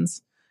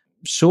Americans.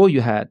 Sure,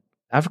 you had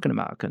African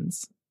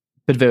Americans,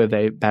 but they were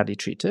very badly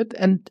treated.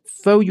 And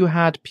though you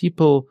had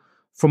people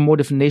from more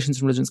different nations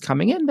and religions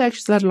coming in, they actually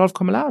still had a lot of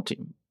commonality.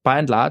 by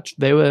and large,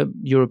 they were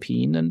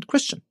European and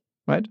Christian,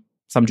 right?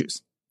 Some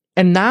Jews.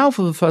 And now,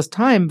 for the first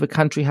time, the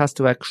country has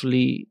to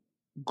actually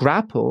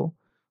grapple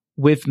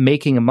with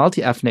making a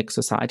multi-ethnic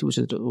society, which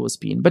it has always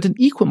been, but an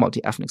equal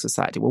multi-ethnic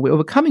society where we're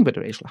overcoming the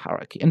racial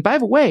hierarchy. And by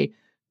the way,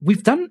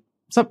 we've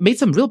made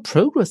some real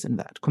progress in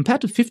that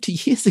compared to 50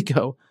 years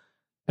ago.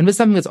 And this is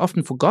something that's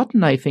often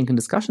forgotten, I think, in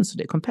discussions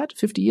today. Compared to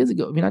 50 years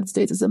ago, the United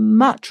States is a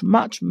much,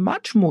 much,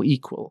 much more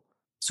equal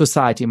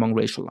society among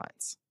racial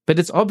lines. But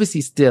it's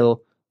obviously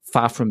still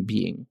far from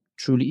being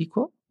truly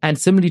equal. And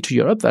similarly to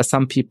Europe, there are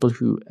some people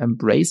who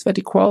embrace that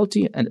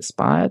equality and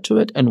aspire to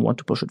it and want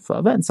to push it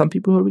further, and some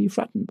people who are really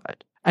threatened by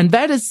it. And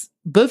that is,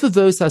 both of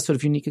those are sort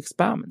of unique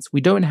experiments. We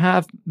don't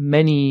have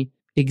many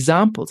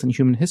examples in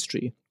human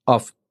history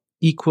of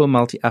equal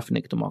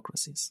multi-ethnic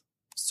democracies.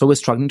 So we're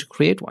struggling to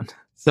create one.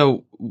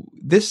 So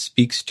this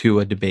speaks to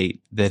a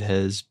debate that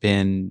has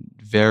been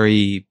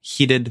very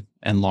heated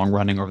and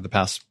long-running over the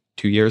past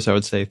 2 years, I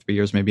would say 3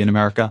 years maybe in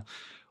America,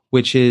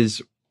 which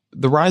is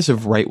the rise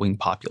of right-wing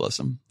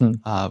populism,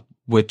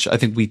 which I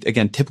think we,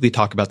 again, typically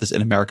talk about this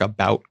in America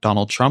about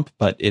Donald Trump,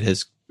 but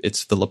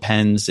it's the Le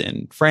Pens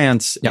in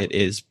France. Yep. It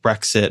is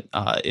Brexit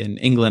in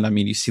England. I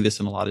mean, you see this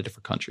in a lot of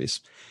different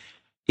countries.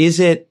 Is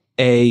it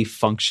a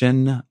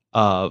function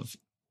of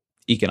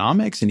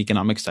economics and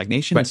economic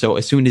stagnation? Right. So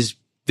as soon as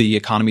the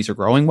economies are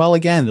growing well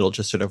again, it'll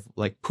just sort of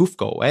like poof,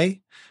 go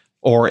away.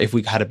 Or if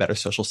we had a better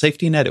social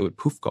safety net, it would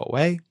poof, go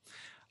away.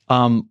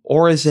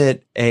 Or is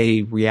it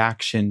a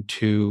reaction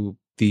to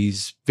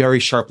these very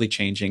sharply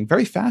changing,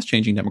 very fast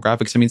changing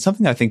demographics? I mean,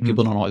 something I think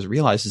people don't always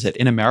realize is that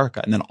in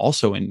America and then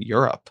also in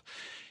Europe,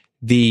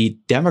 the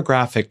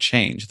demographic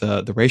change,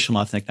 the racial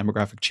and ethnic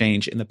demographic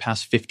change in the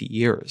past 50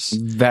 years,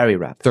 very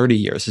rapid, 30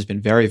 years has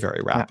been very,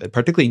 very rapid,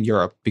 particularly in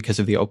Europe because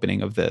of the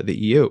opening of the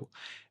EU.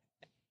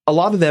 A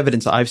lot of the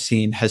evidence I've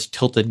seen has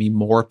tilted me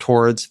more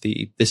towards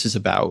this is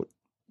about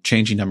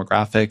changing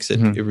demographics.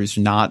 It was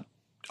not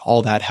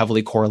all that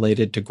heavily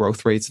correlated to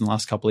growth rates in the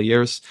last couple of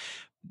years.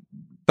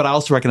 But I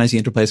also recognize the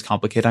interplay is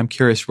complicated. I'm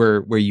curious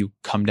where you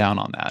come down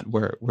on that,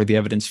 where the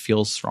evidence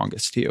feels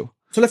strongest to you.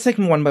 So let's take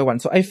them one by one.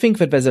 So I think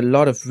that there's a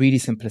lot of really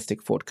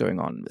simplistic thought going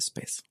on in this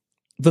space.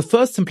 The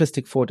first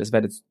simplistic thought is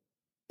that it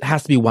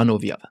has to be one or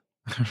the other,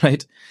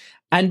 right?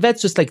 And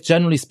that's just like,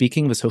 generally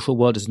speaking, the social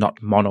world is not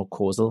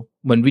monocausal.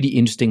 When really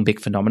interesting big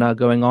phenomena are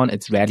going on,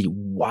 it's rarely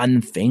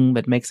one thing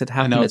that makes it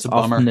happen. I know, it's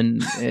often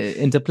an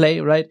interplay,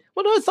 right?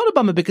 Well, no, it's not a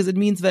bummer because it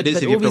means that, it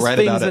is, that if all you have these to write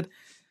things about that... it.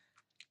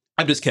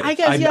 I'm just kidding. I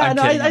guess, I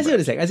see what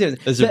you're saying.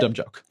 It's a dumb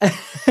joke.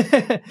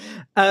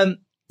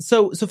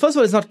 So first of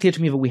all, it's not clear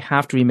to me that we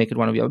have to remake it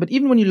one or the other. But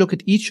even when you look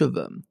at each of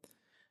them,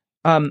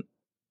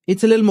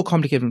 it's a little more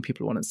complicated than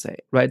people want to say,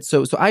 right?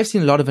 So I've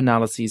seen a lot of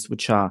analyses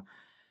which are,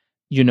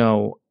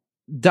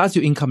 does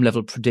your income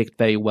level predict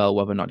very well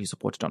whether or not you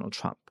support Donald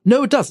Trump?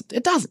 No, it doesn't.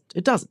 It doesn't.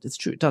 It's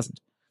true. It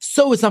doesn't.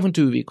 So it's nothing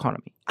to do with the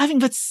economy. I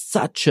think that's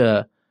such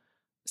a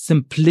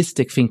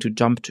simplistic thing to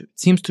jump to. It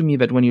seems to me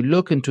that when you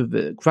look into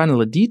the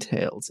granular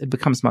details, it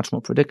becomes much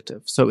more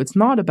predictive. So it's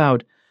not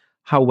about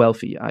how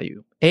wealthy are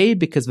you.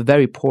 Because the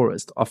very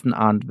poorest often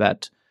aren't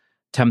that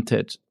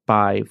tempted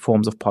by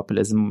forms of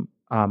populism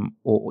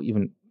or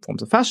even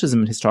forms of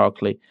fascism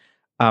historically,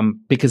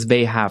 because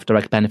they have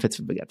direct benefits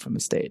that they get from the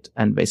state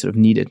and they sort of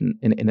need it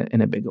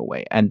in a bigger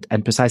way. And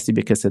precisely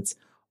because it's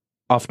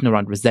often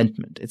around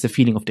resentment. It's a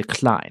feeling of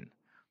decline.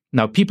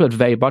 Now, people at the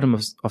very bottom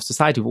of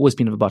society who've always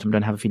been at the bottom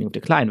don't have a feeling of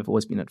decline. They've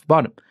always been at the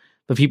bottom.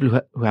 The people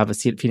who have a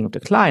feeling of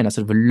decline are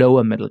sort of the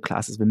lower middle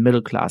classes, the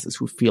middle classes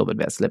who feel that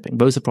they're slipping.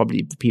 Those are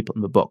probably the people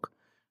in the book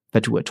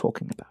that we're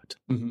talking about,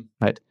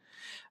 right?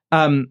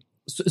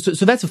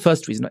 So that's the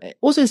first reason.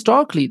 Also,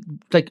 historically,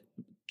 like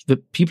the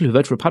people who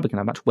vote for Republican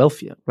are much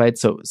wealthier, right?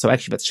 So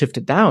actually, that's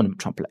shifted down in the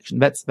Trump election.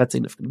 That's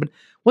significant. But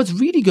what's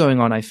really going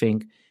on, I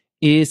think,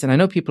 is, and I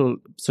know people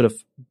sort of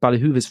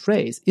ballyhoo this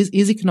phrase,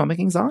 is economic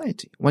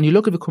anxiety. When you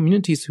look at the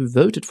communities who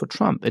voted for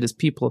Trump, it is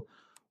people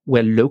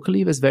where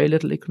locally there's very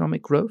little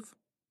economic growth,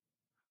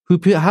 who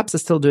perhaps are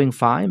still doing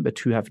fine, but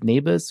who have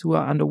neighbors who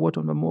are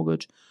underwater on the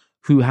mortgage,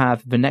 who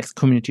have the next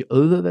community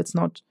over that's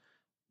not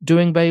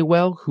doing very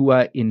well, who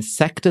are in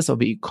sectors of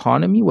the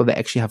economy where they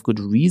actually have good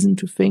reason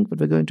to think that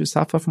they're going to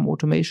suffer from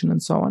automation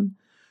and so on,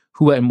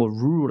 who are in more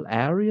rural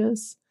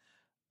areas,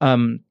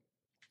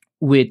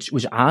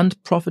 which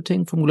aren't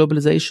profiting from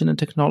globalization and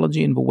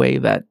technology in the way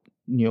that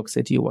New York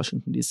City or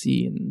Washington,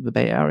 D.C. and the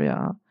Bay Area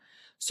are.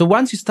 So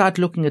once you start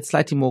looking at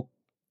slightly more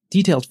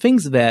detailed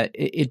things there,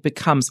 it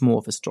becomes more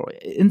of a story.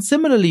 And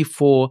similarly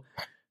for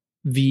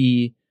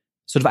the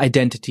sort of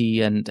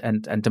identity and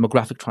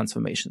demographic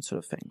transformation sort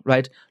of thing,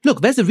 right?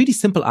 Look, there's a really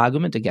simple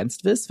argument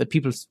against this that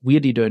people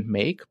weirdly don't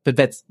make, but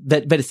that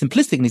is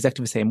simplistic in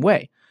exactly the same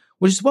way,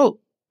 which is, well,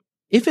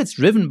 if it's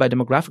driven by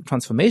demographic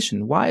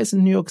transformation, why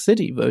isn't New York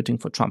City voting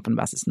for Trump in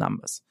massive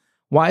numbers?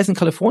 Why isn't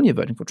California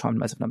voting for Trump in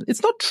massive numbers?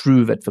 It's not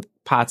true that the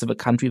parts of a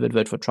country that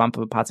vote for Trump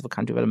are the parts of a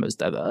country that are most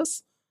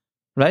diverse,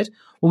 right?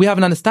 Well, we have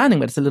an understanding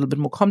that it's a little bit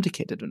more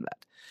complicated than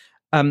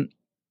that.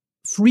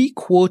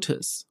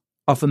 3/4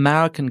 of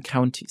American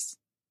counties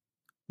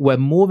were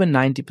more than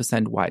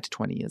 90% white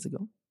 20 years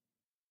ago.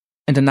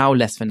 and are now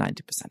less than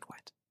 90%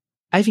 white.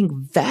 I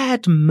think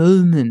that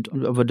moment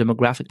of a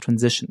demographic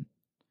transition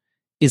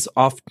is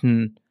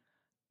often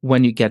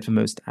when you get the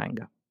most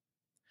anger.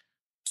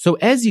 So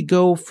as you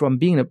go from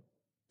being in a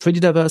pretty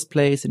diverse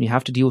place and you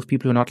have to deal with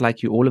people who are not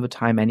like you all of the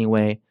time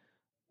anyway,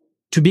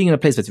 to being in a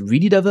place that's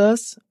really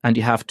diverse and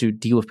you have to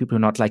deal with people who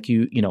are not like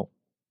you,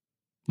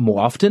 more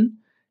often,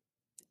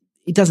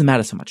 it doesn't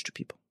matter so much to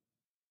people.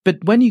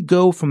 But when you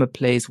go from a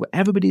place where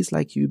everybody's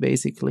like you,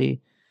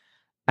 basically,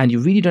 and you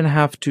really don't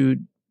have to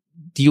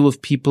deal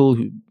with people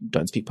who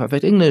don't speak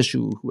perfect English,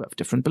 who have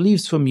different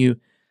beliefs from you,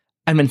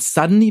 and when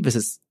suddenly this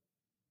is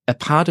a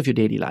part of your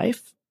daily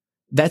life,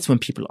 that's when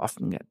people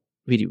often get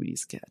really, really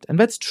scared. And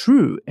that's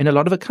true in a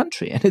lot of the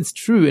country, and it's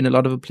true in a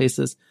lot of the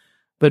places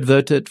that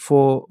voted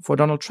for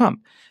Donald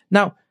Trump.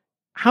 Now,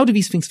 how do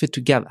these things fit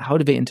together? How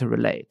do they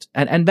interrelate?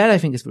 And that, I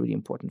think, is a really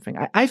important thing.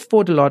 I've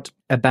thought a lot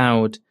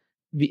about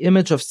the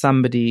image of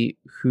somebody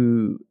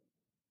who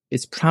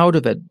is proud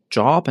of a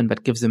job and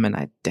that gives them an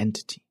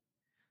identity.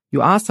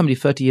 You ask somebody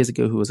 30 years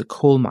ago who was a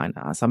coal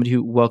miner, somebody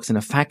who works in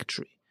a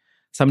factory,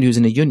 somebody who's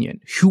in a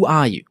union, who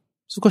are you?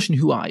 So the question,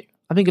 who are you?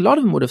 I think a lot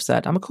of them would have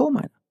said, I'm a coal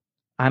miner.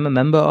 I'm a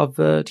member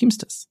of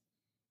Teamsters.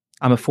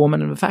 I'm a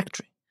foreman in a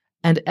factory.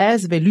 And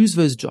as they lose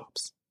those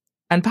jobs,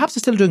 and perhaps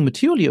they're still doing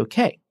materially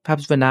okay,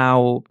 perhaps they're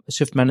now a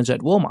shift manager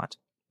at Walmart,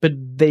 but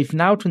they've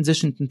now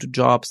transitioned into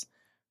jobs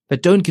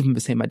that don't give them the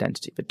same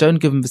identity, that don't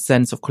give them the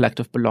sense of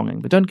collective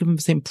belonging, that don't give them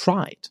the same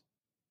pride.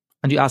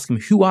 And you ask them,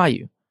 who are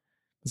you?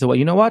 So, well,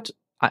 you know what?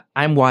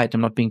 I'm white.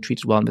 I'm not being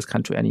treated well in this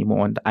country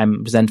anymore. And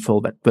I'm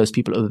resentful that those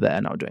people over there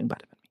are now doing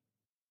better than me.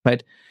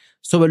 Right?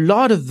 So a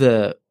lot of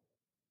the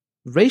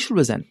racial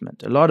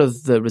resentment, a lot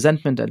of the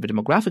resentment at the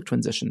demographic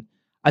transition,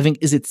 I think,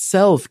 is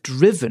itself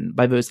driven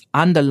by those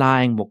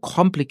underlying, more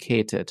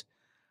complicated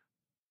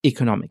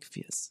economic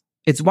fears.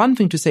 It's one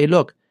thing to say,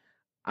 look,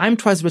 I'm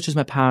twice as rich as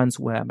my parents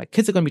were. My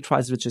kids are going to be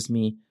twice as rich as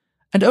me.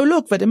 And oh,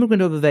 look, that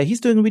immigrant over there, he's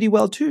doing really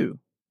well too.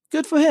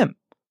 Good for him.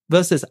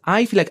 Versus,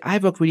 I feel like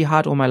I've worked really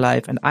hard all my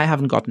life and I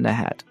haven't gotten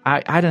ahead. I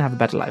don't have a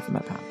better life than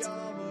my parents.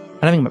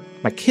 And I think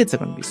my kids are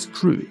going to be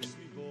screwed.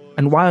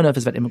 And why on earth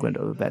is that immigrant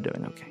over there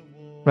doing okay?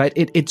 Right?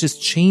 It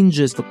just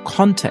changes the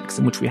context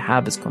in which we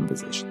have this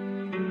conversation.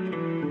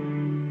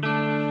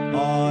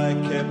 I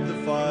kept the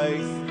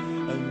faith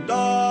and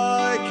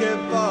I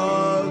kept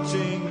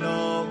voting,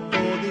 not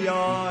for the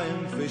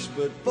iron fist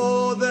but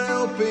for the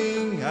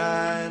helping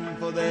hand,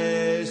 for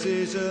theirs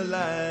is a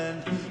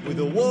land with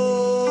a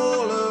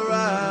wall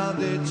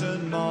around it,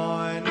 and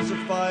mine is a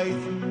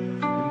faith in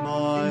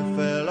my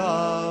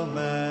fellow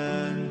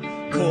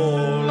man.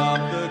 Call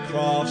up the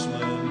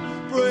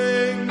craftsman,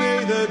 bring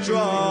me the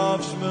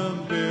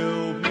draftsman,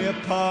 build me a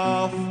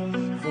path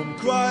from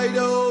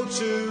cradle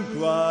to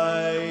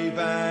grave,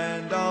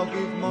 and I'll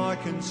give my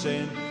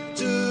consent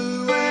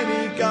to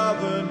any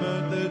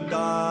government that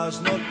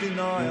does not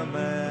deny a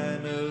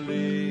man a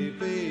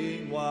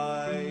living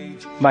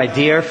wage. My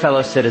dear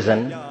fellow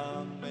citizen,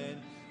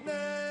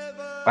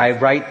 I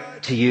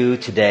write to you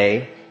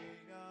today,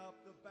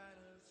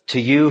 to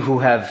you who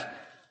have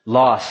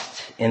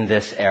lost in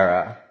this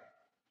era.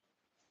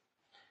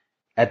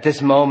 At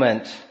this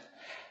moment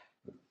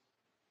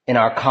in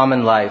our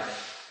common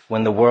life,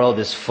 when the world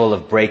is full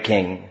of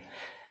breaking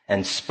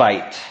and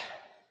spite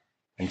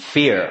and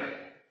fear,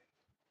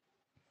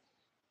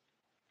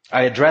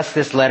 I address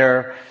this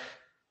letter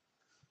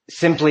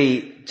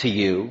simply to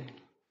you,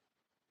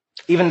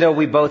 even though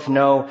we both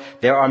know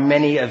there are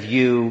many of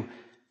you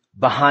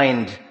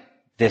behind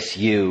this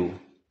you,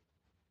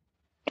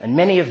 and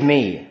many of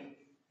me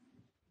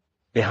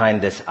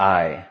behind this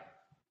I.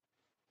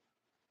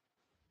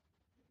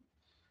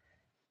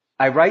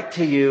 I write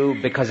to you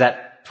because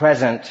at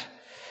present,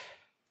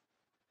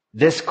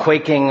 this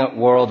quaking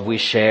world we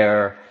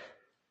share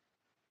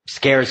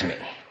scares me.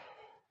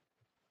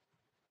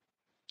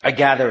 I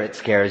gather it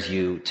scares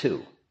you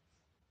too.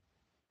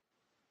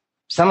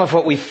 Some of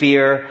what we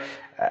fear,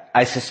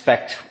 I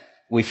suspect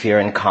we fear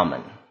in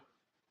common.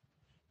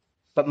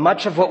 But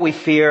much of what we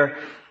fear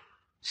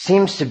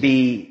seems to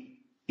be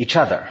each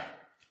other.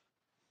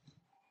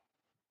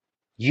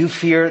 You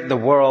fear the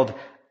world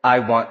I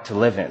want to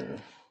live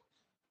in,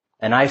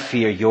 and I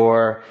fear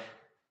your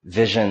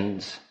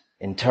visions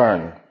in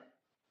turn.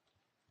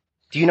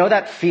 Do you know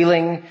that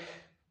feeling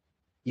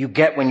you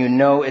get when you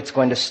know it's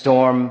going to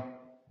storm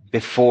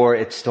before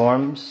it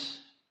storms?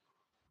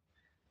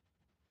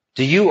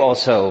 Do you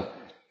also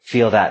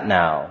feel that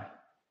now,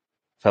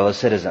 fellow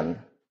citizen?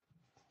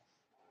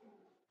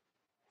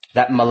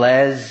 That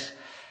malaise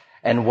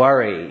and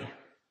worry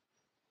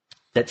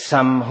that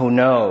some who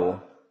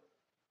know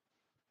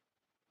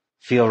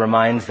feel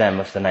reminds them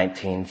of the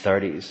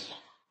 1930s.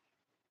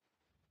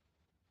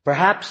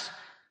 Perhaps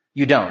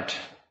you don't,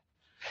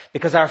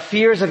 because our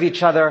fears of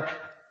each other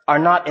are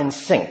not in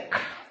sync.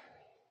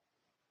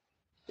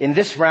 In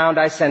this round,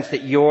 I sense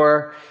that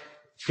your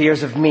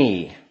fears of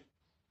me,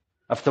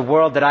 of the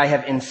world that I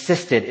have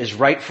insisted is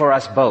right for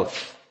us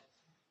both,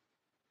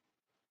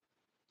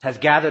 has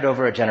gathered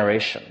over a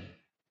generation.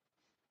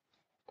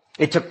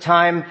 It took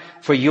time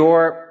for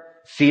your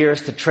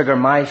fears to trigger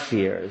my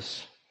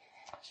fears,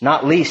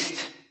 not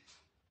least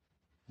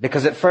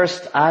because at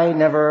first I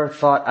never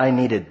thought I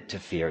needed to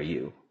fear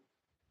you.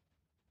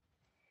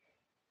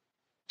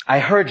 I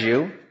heard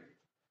you,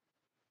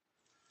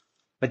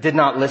 but did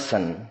not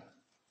listen.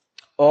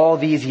 All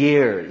these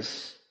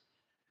years,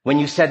 when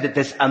you said that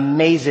this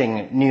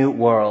amazing new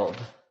world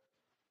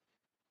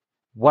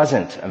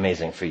wasn't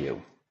amazing for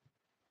you,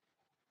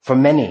 for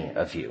many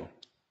of you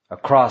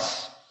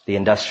across the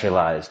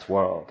industrialized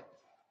world,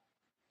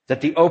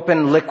 that the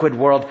open, liquid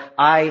world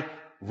I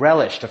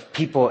relished of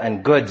people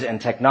and goods and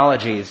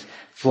technologies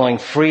flowing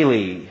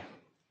freely,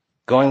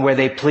 going where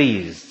they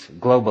pleased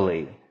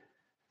globally,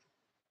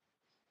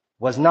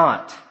 was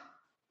not,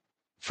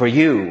 for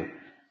you,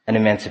 an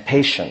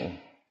emancipation.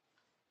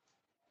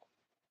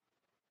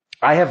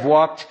 I have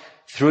walked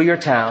through your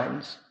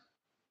towns,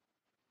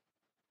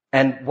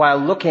 and while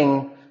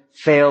looking,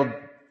 failed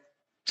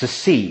to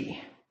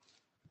see.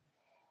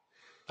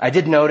 I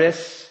did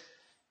notice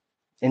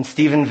in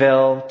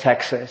Stephenville,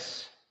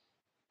 Texas,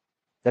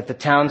 that the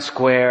town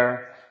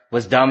square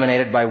was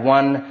dominated by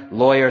one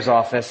lawyer's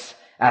office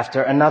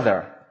after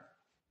another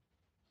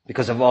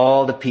because of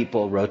all the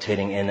people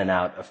rotating in and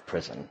out of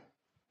prison.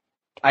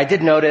 I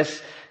did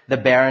notice the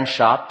barren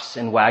shops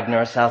in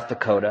Wagner, South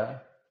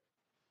Dakota,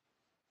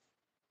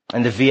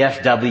 and the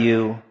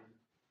VFW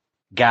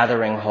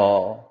gathering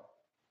hall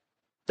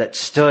that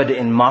stood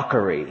in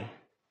mockery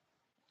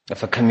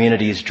of a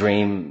community's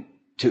dream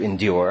to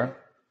endure.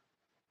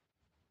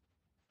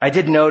 I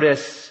did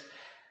notice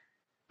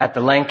at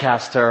the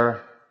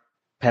Lancaster,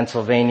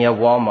 Pennsylvania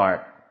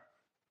Walmart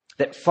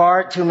that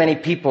far too many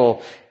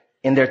people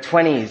in their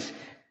 20s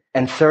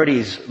and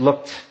 30s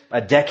looked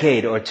a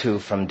decade or two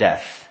from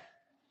death,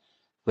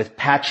 with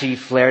patchy,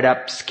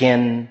 flared-up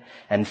skin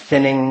and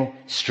thinning,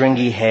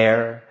 stringy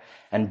hair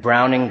and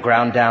browning,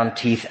 ground-down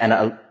teeth and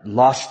a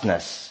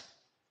lostness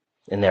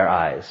in their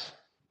eyes.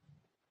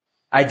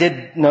 I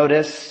did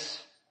notice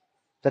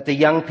that the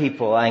young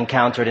people I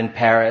encountered in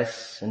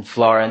Paris, in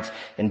Florence,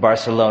 in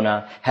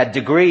Barcelona had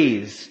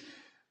degrees,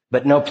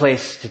 but no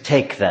place to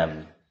take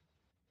them,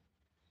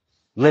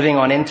 living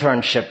on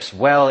internships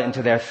well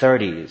into their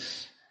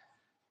 30s,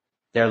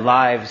 their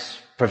lives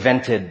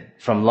prevented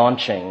from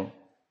launching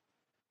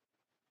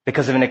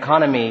because of an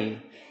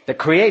economy that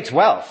creates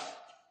wealth,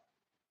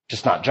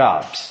 just not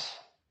jobs.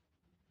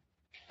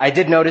 I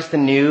did notice the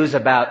news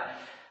about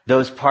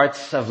those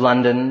parts of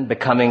London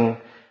becoming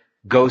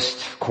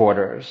ghost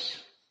quarters,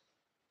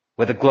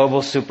 where the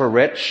global super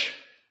rich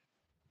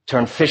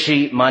turn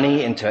fishy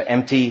money into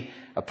empty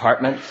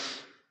apartments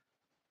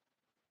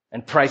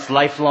and price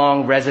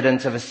lifelong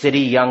residents of a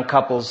city, young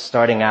couples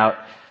starting out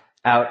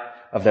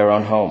of their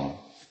own home.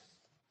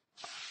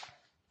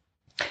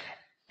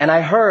 And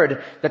I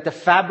heard that the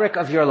fabric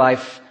of your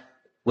life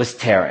was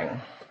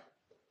tearing.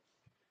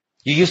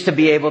 You used to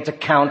be able to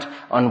count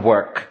on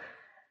work,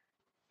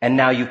 and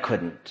now you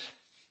couldn't.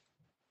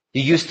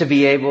 You used to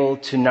be able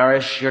to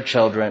nourish your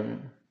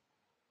children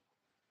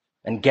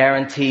and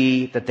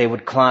guarantee that they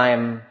would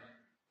climb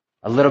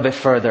a little bit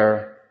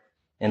further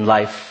in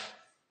life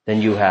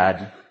than you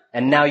had,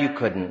 and now you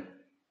couldn't.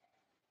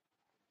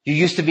 You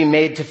used to be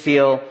made to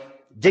feel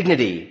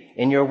dignity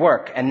in your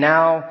work, and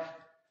now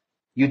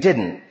you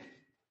didn't.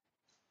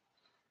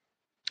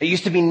 It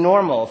used to be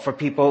normal for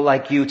people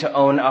like you to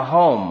own a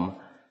home,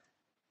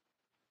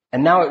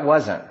 and now it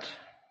wasn't.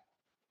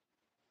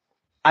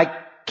 I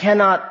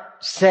cannot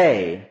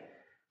say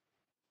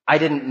I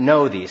didn't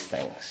know these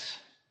things,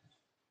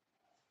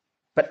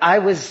 but I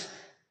was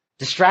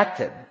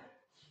distracted,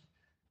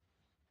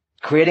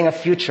 creating a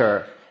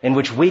future in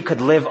which we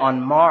could live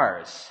on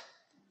Mars,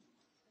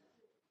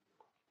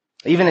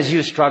 even as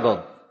you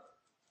struggled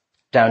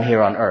down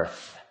here on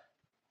Earth.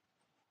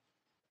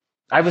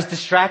 I was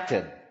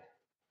distracted,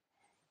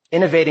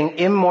 innovating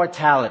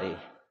immortality,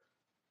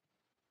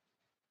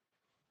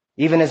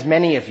 even as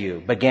many of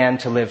you began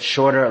to live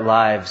shorter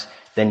lives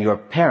than your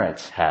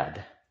parents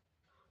had.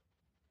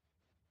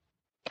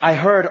 I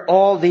heard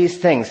all these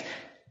things,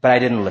 but I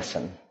didn't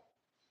listen.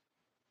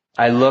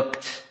 I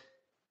looked,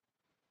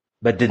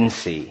 but didn't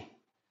see.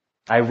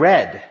 I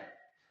read,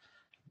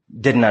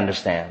 didn't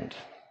understand.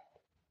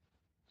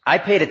 I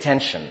paid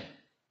attention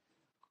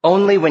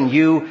only when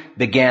you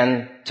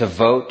began to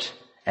vote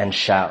and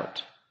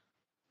shout.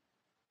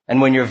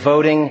 And when you're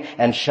voting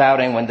and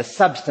shouting, when the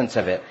substance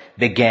of it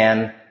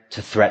began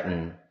to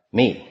threaten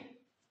me.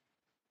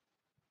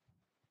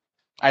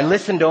 I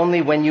listened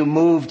only when you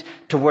moved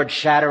toward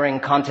shattering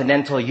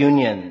continental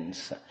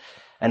unions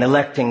and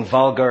electing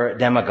vulgar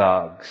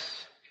demagogues.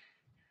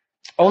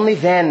 Only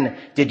then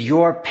did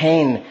your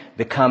pain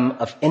become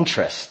of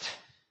interest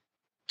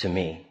to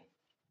me.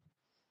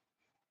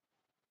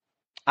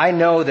 I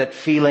know that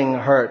feeling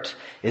hurt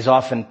is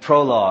often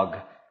prologue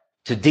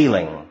to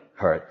dealing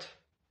hurt.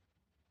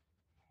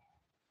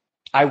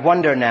 I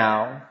wonder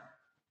now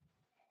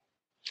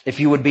if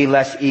you would be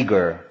less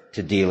eager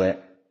to deal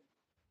it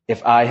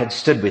if I had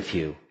stood with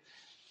you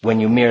when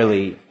you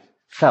merely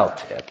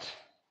felt it.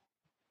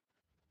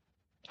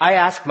 I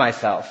ask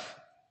myself,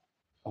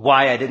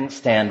 why I didn't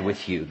stand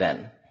with you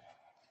then.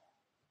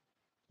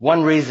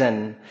 One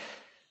reason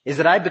is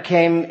that I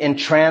became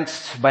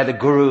entranced by the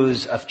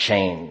gurus of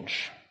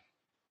change,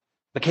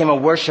 became a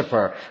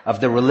worshiper of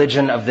the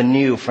religion of the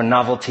new for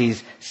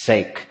novelty's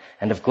sake,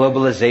 and of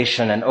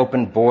globalization and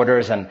open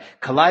borders and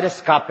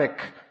kaleidoscopic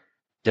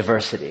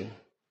diversity.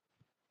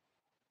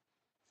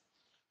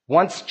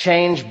 Once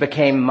change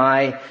became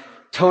my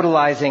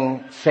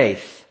totalizing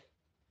faith,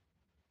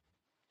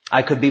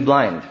 I could be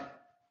blind.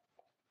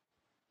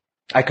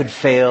 I could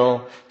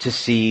fail to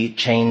see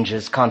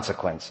change's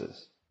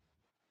consequences.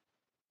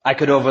 I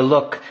could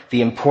overlook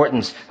the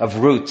importance of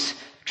roots,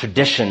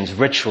 traditions,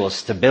 rituals,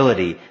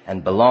 stability,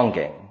 and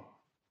belonging.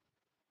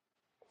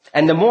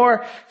 And the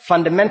more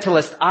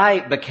fundamentalist I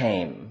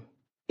became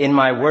in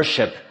my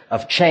worship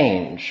of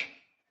change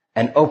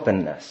and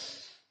openness,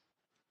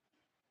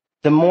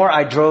 the more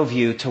I drove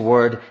you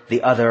toward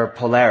the other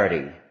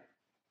polarity,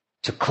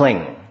 to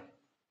cling,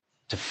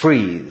 to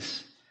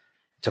freeze,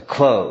 to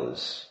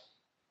close,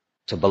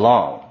 to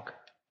belong.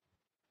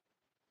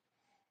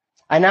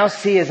 I now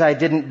see, as I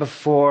didn't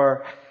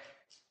before,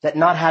 that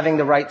not having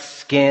the right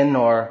skin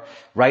or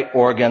right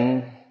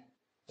organ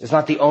is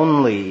not the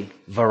only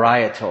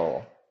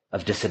varietal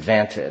of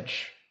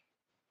disadvantage.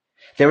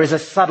 There is a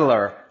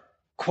subtler,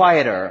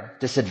 quieter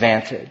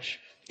disadvantage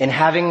in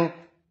having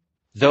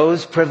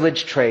those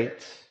privileged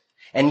traits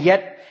and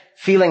yet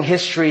feeling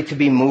history to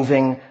be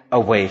moving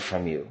away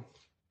from you.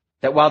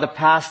 That while the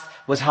past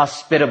was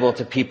hospitable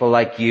to people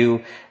like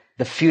you,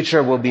 the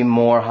future will be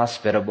more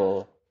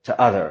hospitable to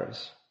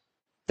others.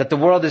 That the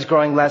world is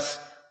growing less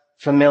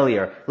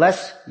familiar,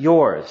 less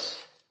yours,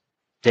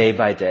 day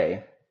by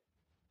day.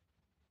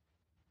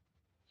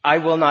 I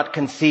will not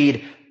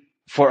concede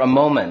for a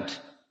moment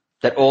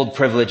that old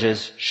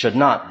privileges should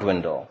not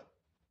dwindle.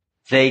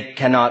 They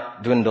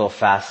cannot dwindle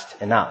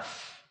fast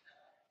enough.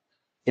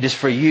 It is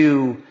for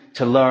you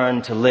to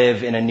learn to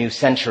live in a new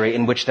century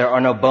in which there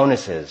are no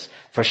bonuses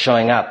for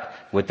showing up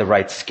with the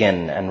right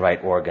skin and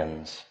right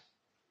organs.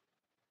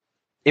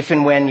 If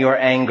and when your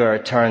anger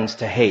turns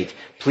to hate,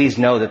 please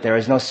know that there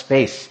is no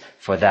space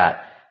for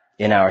that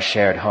in our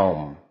shared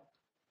home.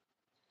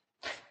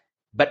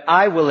 But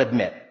I will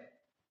admit,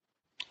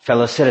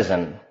 fellow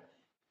citizen,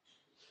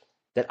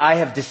 that I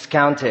have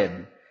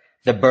discounted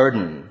the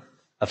burden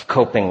of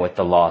coping with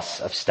the loss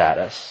of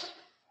status.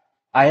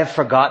 I have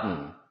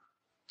forgotten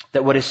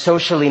that what is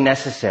socially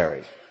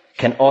necessary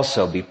can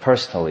also be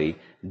personally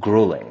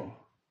grueling.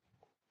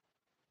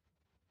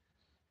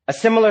 A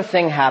similar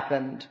thing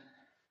happened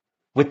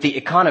with the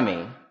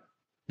economy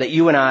that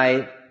you and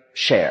I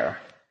share.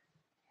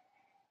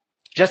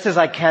 Just as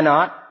I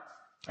cannot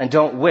and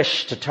don't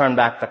wish to turn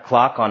back the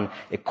clock on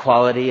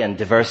equality and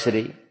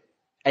diversity,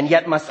 and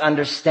yet must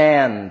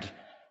understand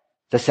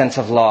the sense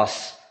of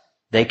loss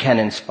they can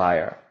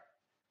inspire,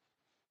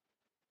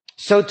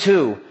 so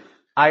too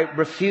I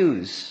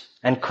refuse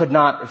and could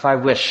not, if I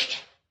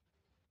wished,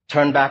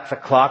 turn back the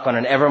clock on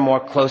an ever more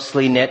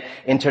closely knit,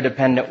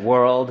 interdependent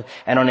world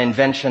and on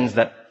inventions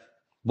that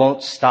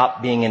won't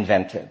stop being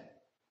invented.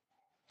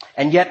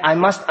 And yet I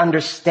must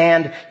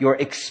understand your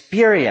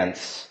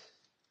experience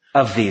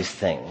of these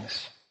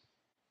things.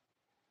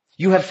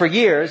 You have for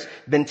years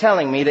been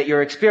telling me that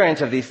your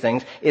experience of these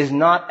things is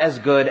not as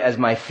good as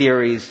my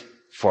theories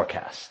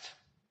forecast.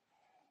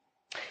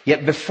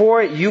 Yet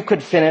before you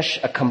could finish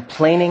a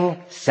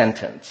complaining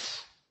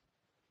sentence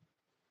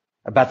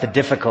about the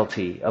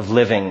difficulty of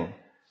living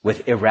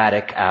with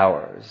erratic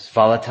hours,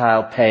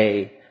 volatile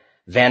pay,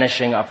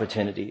 vanishing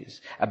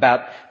opportunities,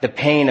 about the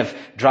pain of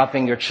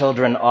dropping your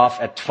children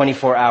off at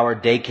 24-hour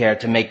daycare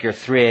to make your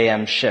 3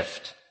 a.m.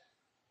 shift,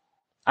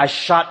 I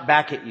shot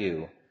back at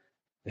you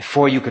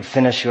before you could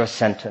finish your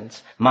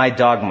sentence, my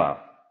dogma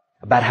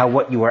about how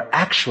what you were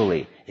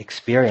actually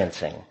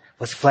experiencing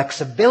was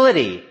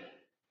flexibility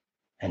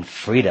and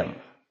freedom.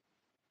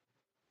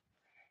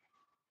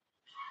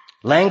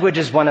 Language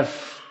is one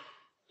of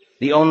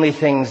the only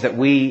things that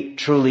we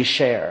truly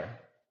share.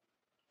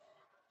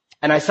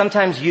 And I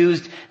sometimes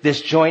used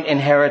this joint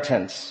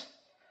inheritance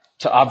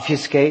to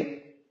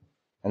obfuscate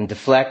and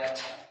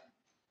deflect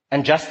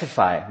and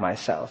justify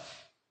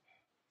myself,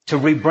 to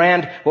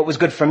rebrand what was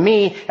good for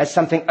me as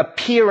something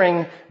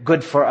appearing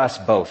good for us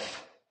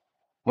both.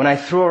 When I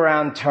threw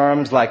around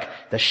terms like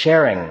the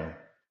sharing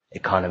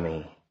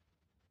economy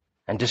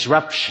and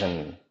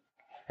disruption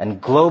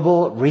and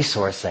global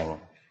resourcing,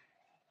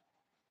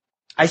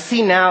 I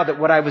see now that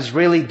what I was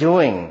really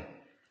doing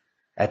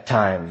at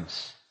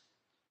times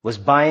was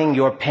buying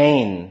your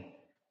pain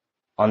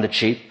on the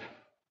cheap,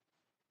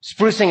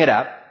 sprucing it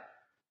up,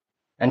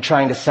 and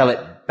trying to sell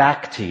it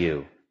back to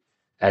you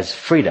as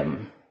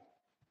freedom.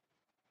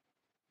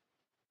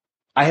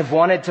 I have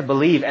wanted to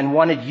believe and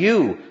wanted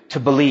you to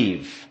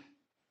believe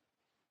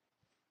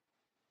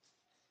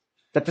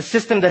that the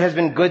system that has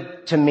been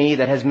good to me,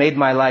 that has made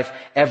my life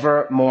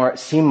ever more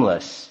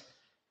seamless,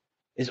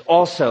 is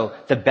also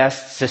the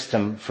best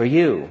system for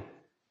you.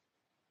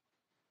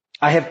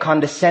 I have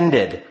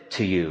condescended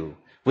to you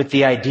with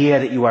the idea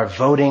that you are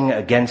voting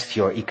against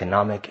your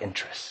economic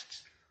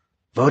interests.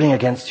 voting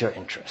against your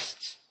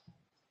interests.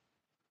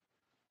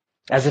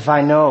 As if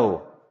I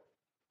know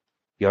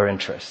your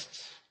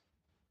interests.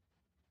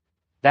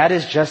 That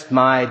is just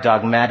my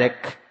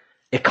dogmatic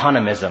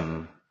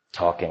economism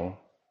talking.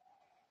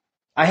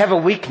 I have a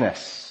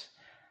weakness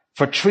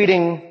for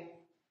treating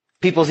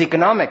people's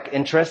economic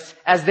interests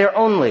as their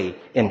only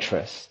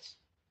interests,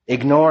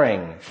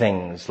 ignoring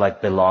things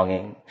like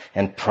belonging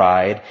and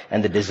pride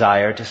and the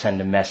desire to send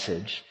a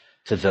message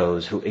to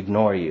those who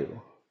ignore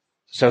you.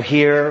 So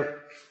here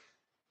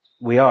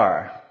we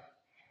are,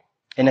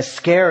 in a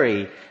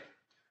scary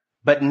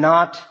but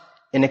not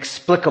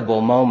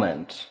inexplicable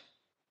moment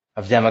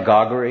of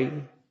demagoguery,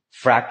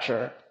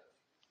 fracture,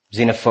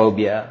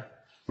 xenophobia,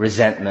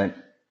 resentment,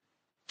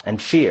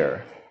 and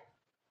fear.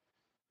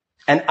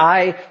 And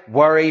I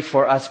worry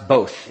for us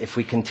both if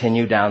we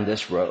continue down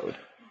this road.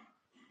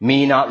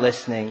 Me not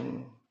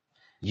listening,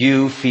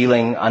 you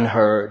feeling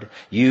unheard,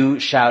 you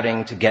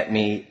shouting to get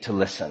me to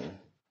listen.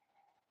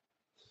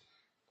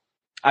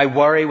 I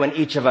worry when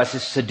each of us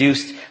is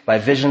seduced by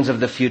visions of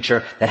the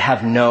future that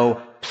have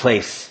no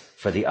place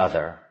for the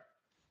other.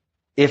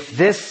 If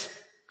this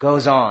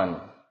goes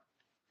on,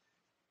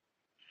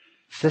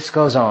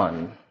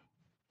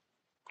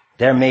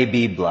 there may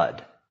be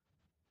blood.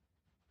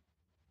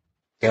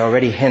 There are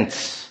already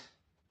hints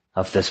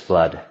of this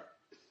blood in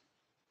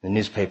the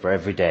newspaper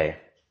every day.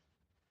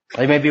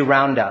 There may be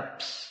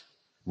roundups,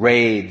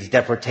 raids,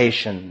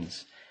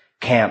 deportations,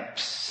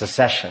 camps,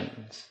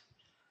 secessions.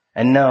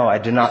 And no, I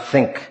do not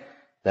think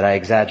that I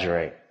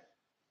exaggerate.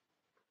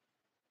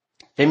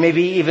 There may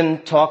be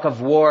even talk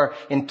of war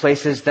in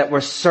places that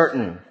were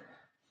certain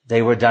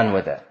they were done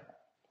with it.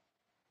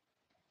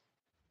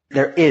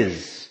 There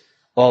is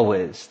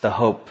always the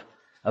hope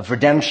of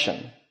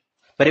redemption,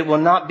 but it will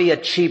not be a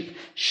cheap,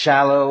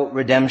 shallow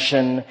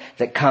redemption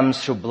that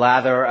comes through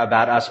blather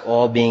about us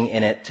all being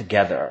in it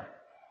together.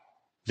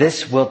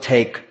 This will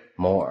take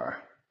more.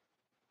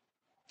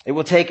 It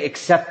will take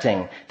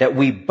accepting that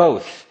we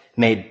both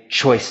made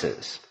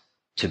choices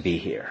to be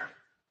here.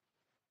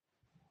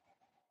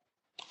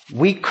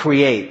 We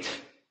create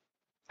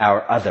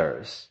our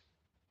others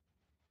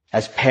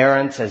as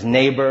parents, as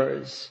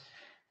neighbors,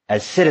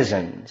 as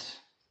citizens.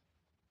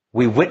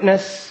 We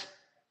witness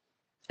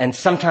and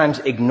sometimes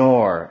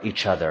ignore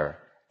each other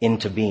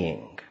into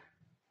being.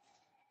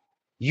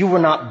 You were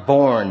not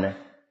born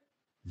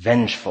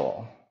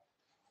vengeful.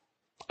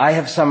 I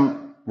have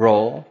some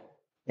role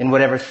in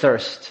whatever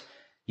thirst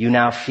you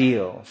now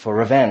feel for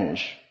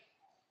revenge.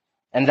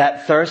 And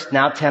that thirst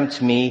now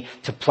tempts me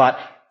to plot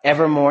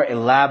ever more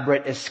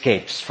elaborate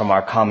escapes from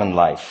our common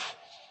life,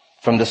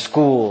 from the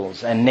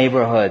schools and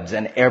neighborhoods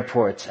and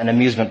airports and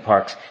amusement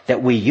parks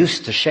that we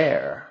used to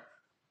share.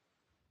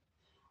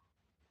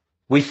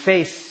 We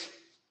face,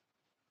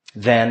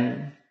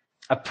 then,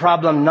 a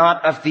problem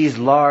not of these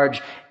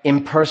large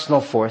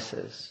impersonal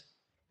forces.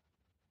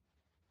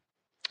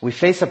 We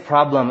face a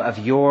problem of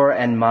your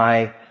and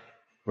my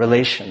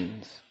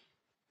relations.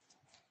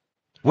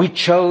 We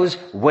chose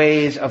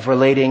ways of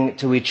relating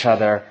to each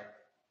other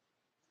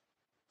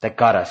that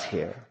got us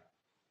here.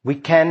 We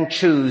can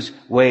choose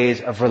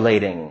ways of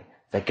relating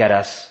that get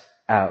us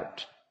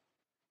out.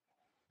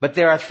 But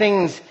there are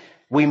things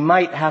we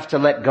might have to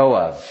let go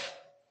of,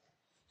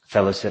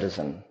 fellow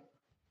citizen.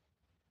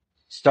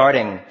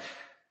 Starting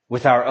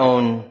with our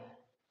own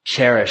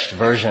cherished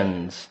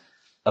versions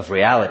of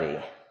reality.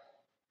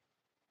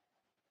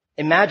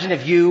 Imagine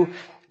if you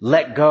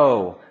let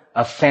go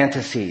of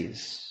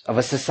fantasies of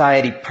a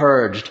society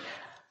purged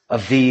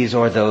of these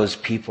or those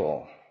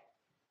people.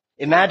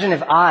 Imagine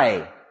if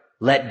I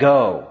let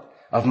go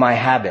of my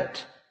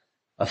habit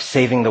of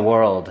saving the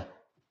world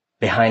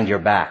behind your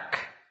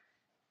back,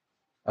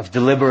 of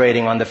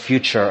deliberating on the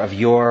future of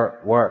your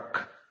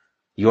work,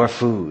 your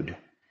food,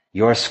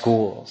 your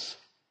schools,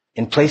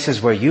 in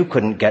places where you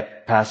couldn't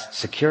get past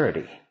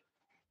security.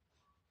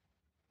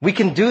 We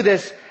can do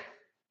this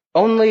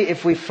only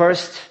if we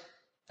first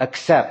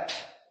accept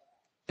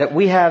that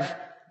we have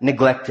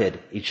neglected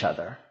each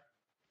other.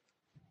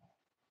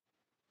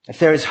 If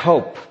there is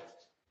hope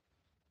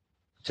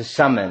to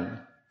summon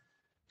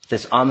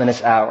this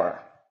ominous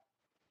hour,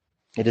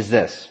 it is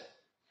this.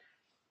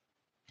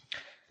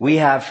 We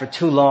have for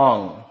too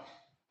long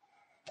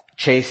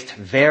chased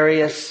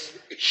various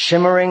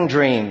shimmering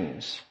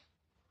dreams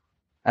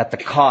at the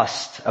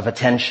cost of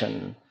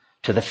attention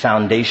to the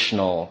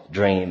foundational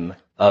dream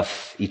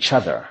of each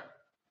other.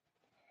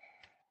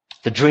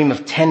 The dream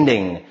of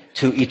tending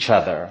to each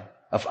other,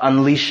 of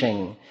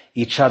unleashing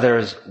each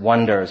other's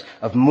wonders,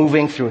 of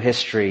moving through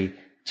history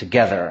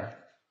together.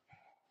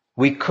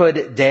 We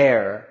could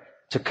dare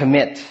to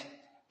commit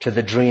to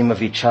the dream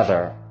of each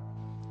other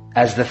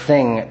as the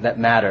thing that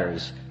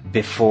matters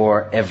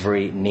before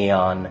every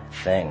neon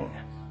thing.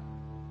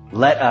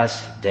 Let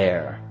us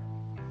dare.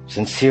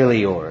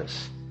 Sincerely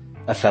yours,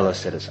 a fellow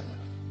citizen.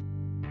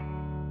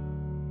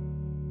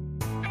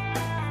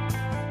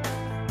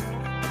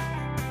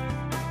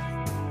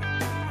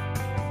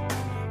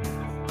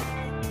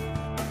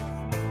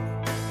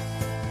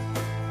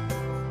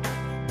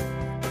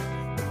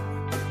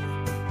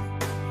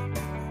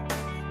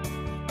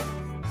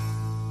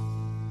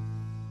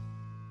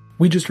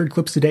 We just heard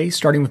clips today,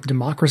 starting with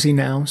Democracy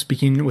Now!,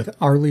 speaking with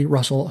Arlie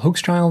Russell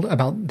Hochschild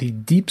about the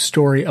deep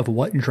story of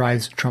what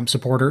drives Trump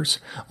supporters.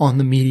 On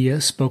the Media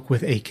spoke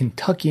with a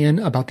Kentuckian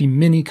about the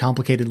many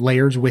complicated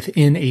layers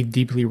within a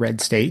deeply red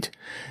state.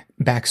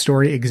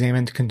 Backstory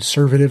examined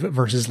conservative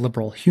versus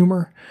liberal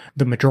humor.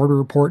 The Majority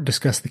Report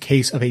discussed the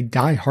case of a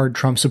die-hard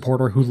Trump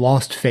supporter who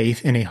lost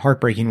faith in a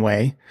heartbreaking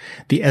way.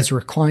 The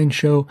Ezra Klein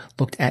Show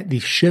looked at the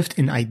shift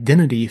in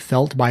identity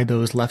felt by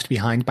those left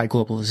behind by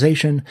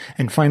globalization.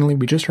 And finally,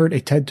 we just heard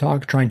a TED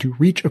Talk trying to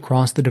reach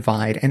across the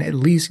divide and at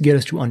least get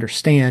us to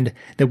understand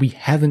that we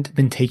haven't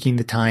been taking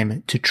the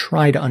time to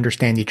try to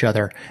understand each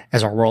other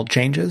as our world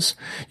changes.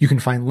 You can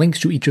find links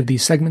to each of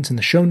these segments in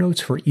the show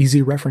notes for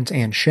easy reference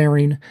and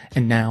sharing.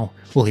 And now,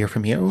 we'll hear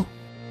from you.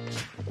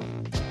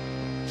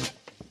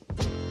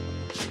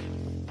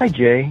 Hi,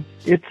 Jay.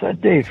 It's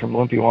Dave from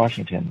Olympia,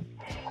 Washington.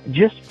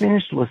 Just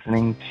finished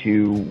listening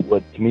to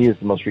what to me is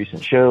the most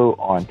recent show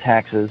on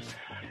taxes,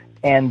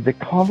 and the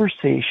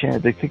conversation,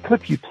 the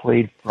clip you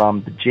played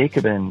from the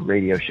Jacobin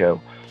radio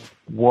show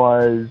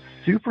was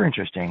super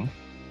interesting,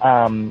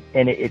 and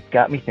it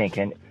got me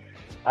thinking.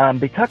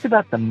 They talked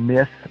about the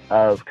myth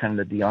of kind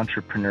of the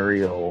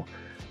entrepreneurial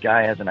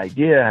guy has an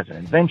idea, has an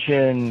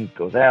invention,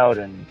 goes out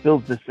and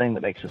builds this thing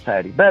that makes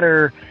society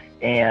better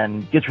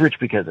and gets rich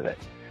because of it.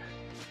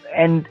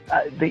 And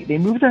they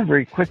moved on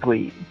very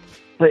quickly.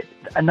 But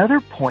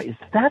another point is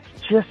that's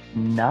just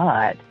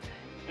not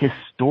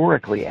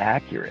historically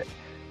accurate.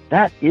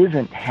 That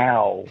isn't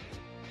how,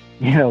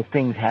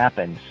 things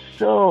happen.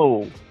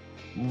 So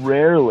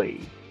rarely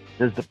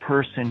does the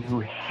person who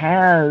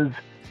has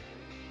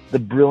the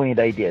brilliant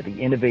idea, the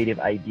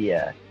innovative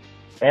idea,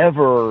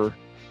 ever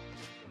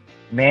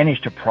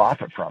manage to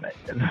profit from it.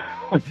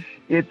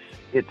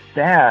 It's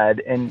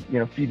sad and,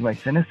 feed my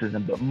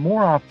cynicism, but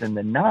more often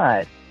than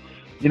not,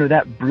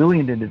 that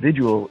brilliant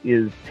individual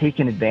is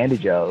taken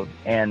advantage of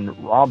and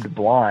robbed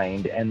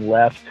blind and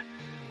left,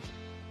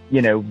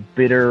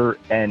 bitter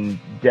and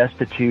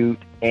destitute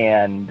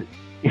and,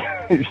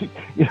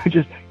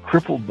 just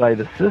crippled by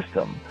the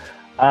system.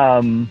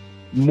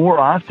 More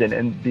often,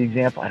 and the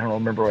example, I don't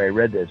remember where I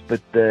read this,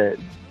 but the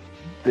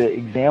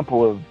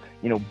example of,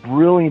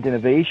 brilliant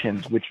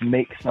innovations which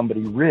make somebody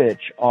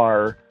rich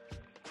are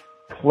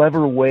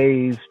clever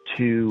ways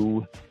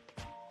to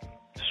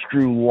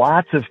screw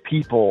lots of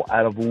people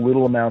out of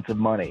little amounts of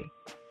money.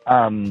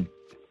 And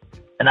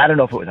I don't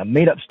know if it was a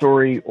made-up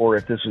story or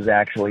if this was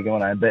actually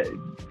going on, but,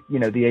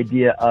 the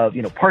idea of,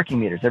 parking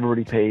meters.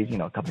 Everybody pays,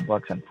 a couple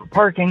bucks for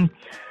parking.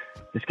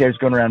 This guy was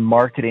going around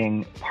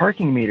marketing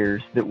parking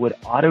meters that would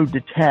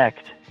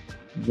auto-detect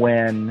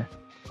when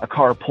a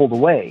car pulled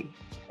away.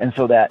 And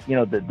so that,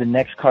 the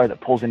next car that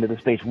pulls into the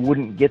space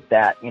wouldn't get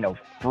that,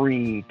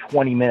 free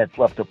 20 minutes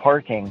left of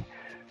parking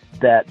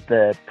that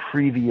the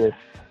previous,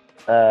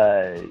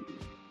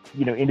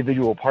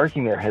 individual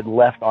parking there had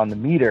left on the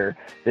meter,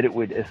 that it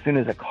would, as soon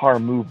as a car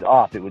moved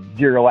off, it would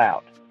zero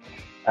out.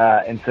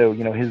 And so,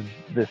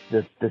 this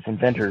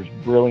inventor's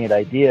brilliant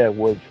idea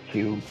was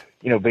to,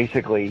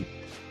 basically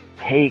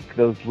take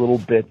those little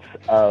bits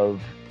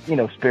of,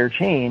 spare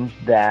change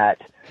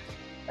that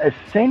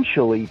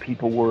essentially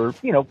people were,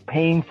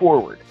 paying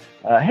forward.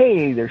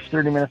 Hey, there's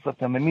 30 minutes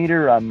left on my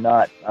meter. I'm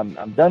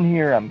done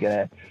here. I'm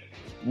going to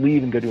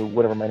leave and go do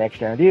whatever my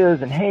next errand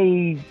is. And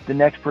hey, the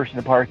next person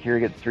to park here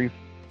gets free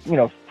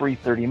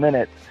 30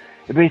 minutes.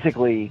 It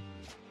basically,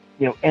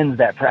 ends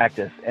that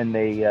practice, and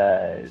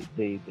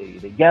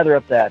they gather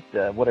up that,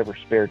 whatever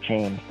spare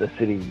change the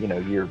city,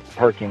 your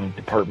parking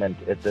department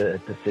at the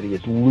city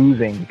is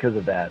losing because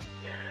of that.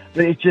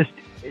 But it's just,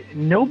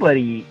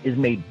 nobody is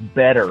made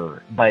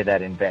better by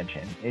that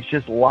invention. It's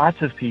just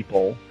lots of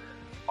people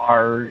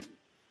are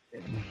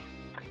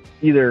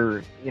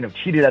either,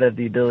 cheated out of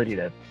the ability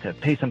to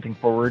pay something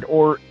forward,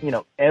 or,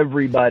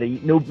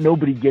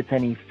 nobody gets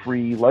any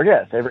free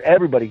largesse.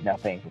 Everybody's now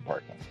paying for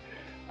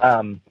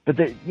parking. But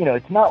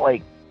it's not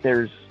like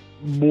there's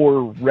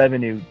more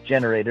revenue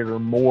generated or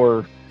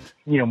more,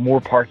 more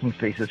parking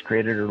spaces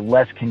created or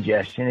less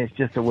congestion. It's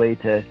just a way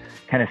to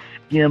kind of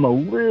skim a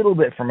little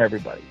bit from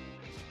everybody.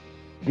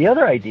 The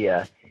other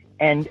idea,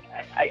 and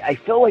I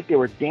felt like they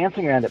were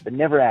dancing around it but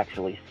never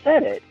actually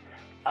said it,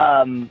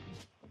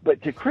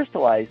 but to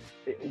crystallize,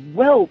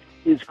 wealth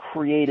is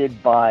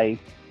created by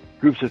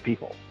groups of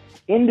people.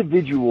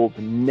 Individuals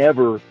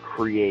never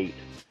create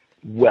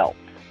wealth,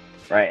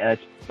 right? And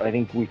I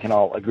think we can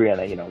all agree on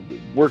that.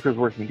 Workers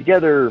working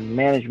together,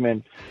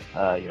 management,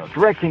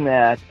 directing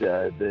that,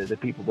 the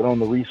people that own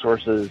the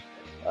resources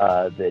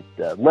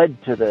that led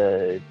to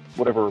the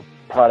whatever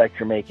product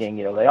you're making.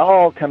 They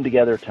all come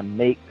together to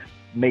make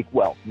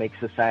wealth, make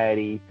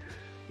society,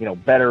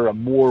 better, a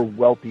more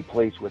wealthy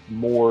place with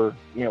more,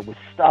 with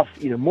stuff,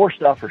 either more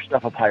stuff or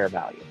stuff of higher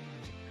value.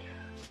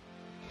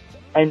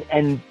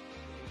 And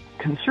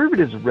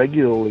conservatives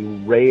regularly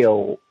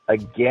rail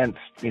against,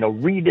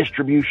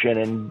 redistribution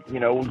and,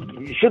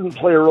 you shouldn't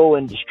play a role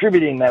in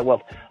distributing that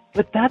wealth.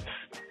 But that's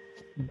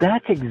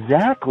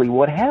exactly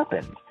what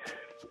happened.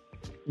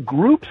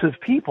 Groups of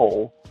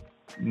people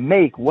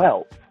make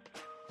wealth.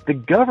 the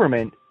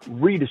government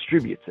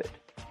redistributes it.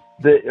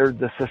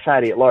 The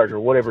society at large, or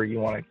whatever you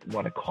want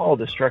to call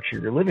the structure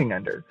you're living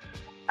under.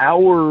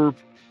 Our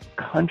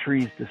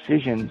country's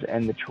decisions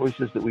and the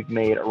choices that we've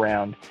made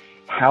around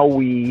how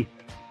we,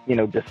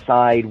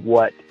 decide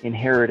what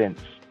inheritance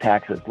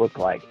taxes look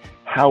like,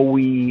 how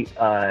we,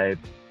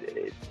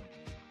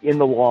 in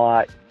the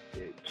law,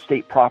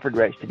 state property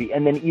rights to be,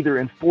 and then either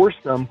enforce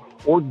them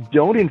or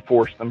don't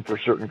enforce them for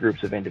certain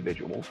groups of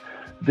individuals.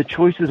 The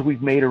choices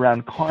we've made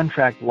around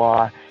contract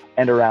law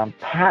and around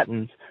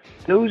patents,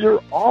 those are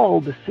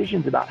all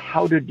decisions about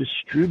how to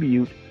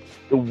distribute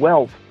the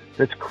wealth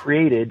that's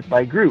created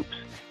by groups.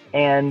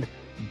 And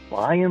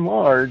by and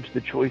large,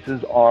 the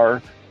choices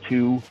are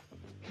to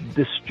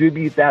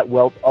distribute that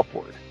wealth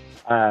upward.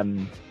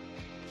 And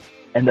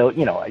though,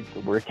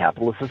 we're a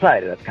capitalist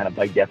society, that's kind of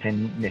by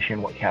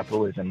definition what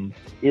capitalism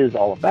is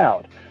all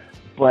about.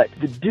 But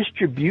the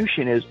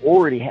distribution is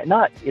already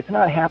it's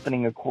not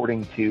happening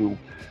according to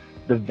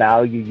the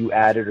value you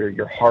added or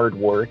your hard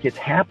work. It's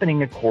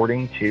happening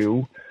according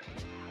to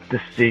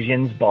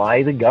decisions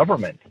by the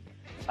government.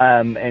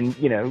 And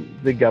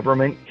the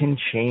government can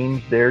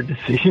change their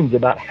decisions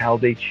about how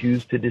they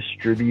choose to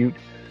distribute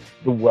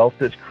the wealth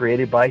that's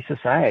created by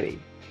society.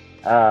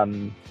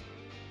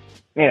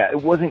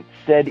 It wasn't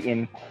said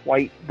in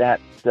quite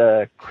that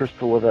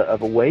crystal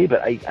of a way,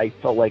 but I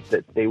felt like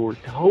that they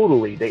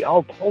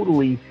all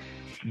totally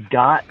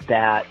got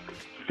that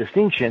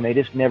distinction. They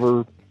just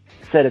never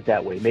said it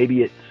that way.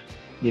 Maybe it's,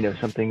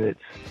 something that's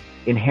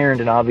inherent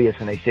and obvious,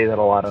 and they say that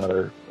a lot on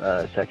other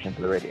sections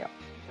of the radio.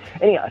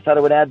 Anyhow, I thought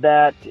I would add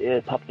that.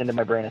 It popped into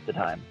my brain at the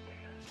time.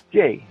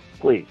 Jay,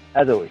 please,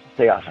 as always,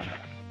 stay awesome.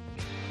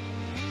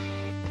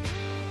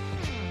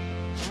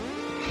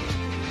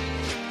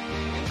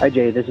 Hi,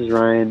 Jay. This is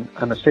Ryan.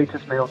 I'm a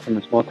straight-cis male from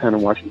a small town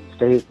in Washington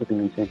State, living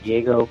in San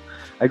Diego.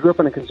 I grew up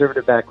in a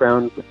conservative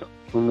background, with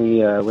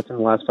only within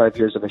the last 5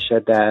 years have I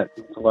shed that,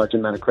 with a large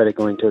amount of credit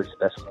going towards the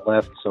best of the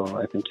left, so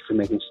I thank you for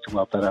making such a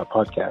well-thought-out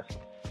podcast.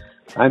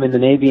 I'm in the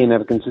Navy and have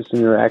a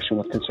consistent interaction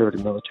with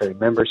conservative military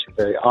members who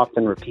very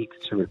often repeat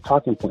conservative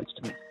talking points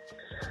to me.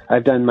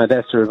 I've done my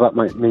best to rebut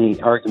my many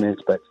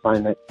arguments, but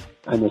find that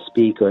I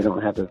misspeak or I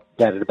don't have the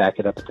data to back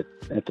it up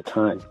at the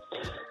time.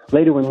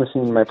 Later, when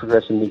listening to my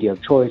progressive media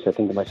of choice, I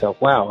think to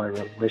myself, wow, I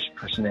really wish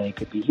person A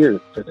could be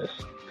here for this.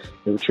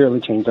 It would surely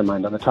change their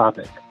mind on the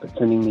topic. But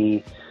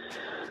me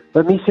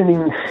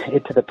sending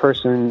it to the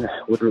person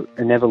would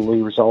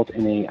inevitably result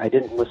in a I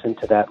didn't listen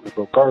to that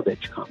liberal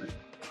garbage comment.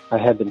 I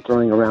had been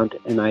throwing around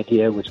an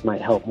idea which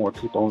might help more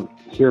people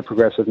hear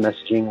progressive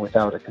messaging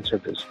without a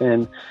conservative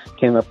spin.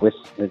 Came up with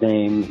the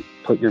name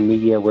Put Your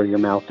Media Where Your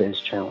Mouth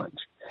Is challenge.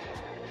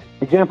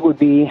 Example would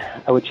be,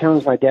 I would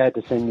challenge my dad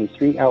to send me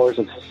 3 hours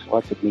of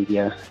selected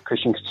media,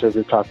 Christian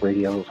conservative talk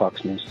radio,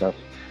 Fox News stuff,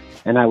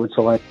 and I would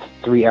select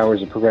 3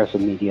 hours of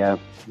progressive media,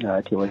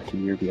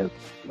 TLA2 via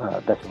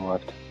Best of the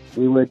Left.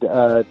 We would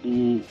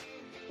be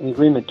in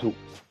agreement to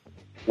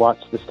watch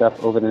the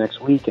stuff over the next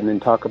week and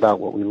then talk about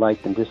what we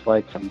liked and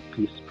disliked from the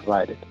pieces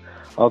provided.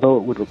 Although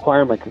it would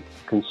require my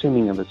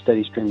consuming of a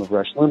steady stream of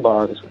Rush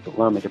Limbaugh, this would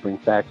allow me to bring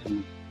facts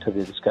into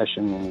the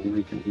discussion when we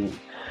reconvene.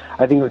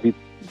 I think it would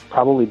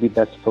probably be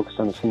best to focus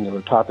on a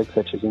singular topic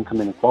such as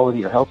income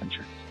inequality or health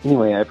insurance.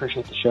 Anyway, I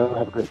appreciate the show.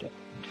 Have a great day.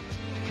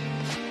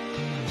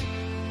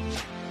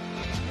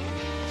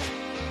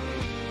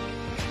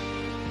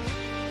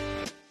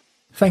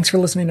 Thanks for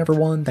listening,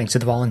 everyone. Thanks to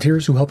the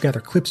volunteers who help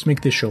gather clips to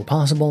make this show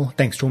possible.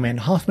 Thanks to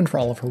Amanda Hoffman for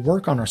all of her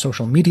work on our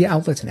social media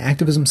outlets and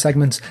activism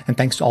segments. And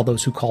thanks to all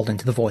those who called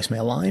into the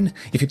voicemail line.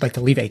 If you'd like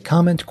to leave a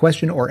comment,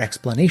 question, or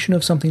explanation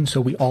of something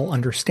so we all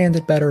understand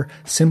it better,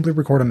 simply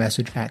record a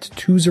message at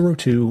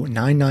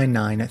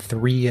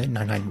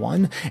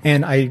 202-999-3991.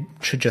 And I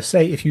should just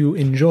say, if you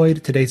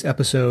enjoyed today's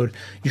episode,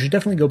 you should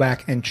definitely go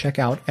back and check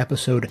out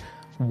episode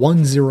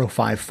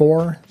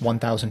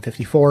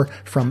 1054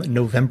 from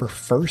November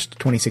 1st,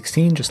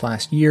 2016, just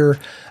last year.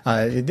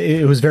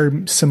 It was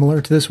very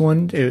similar to this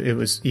one. It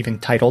was even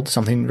titled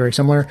something very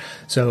similar.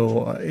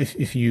 So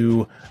if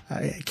you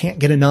can't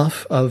get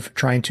enough of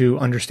trying to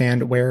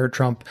understand where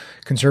Trump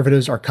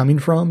conservatives are coming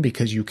from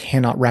because you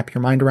cannot wrap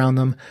your mind around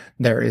them,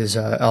 there is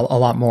a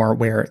lot more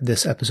where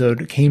this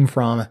episode came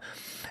from.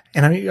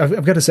 And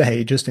I've got to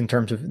say, just in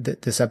terms of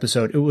this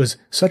episode, it was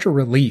such a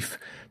relief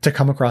to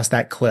come across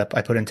that clip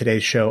I put in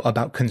today's show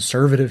about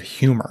conservative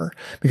humor,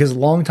 because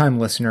longtime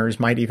listeners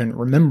might even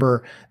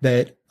remember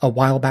that a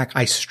while back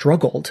I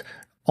struggled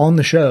on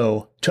the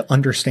show to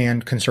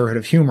understand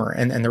conservative humor.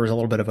 And there was a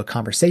little bit of a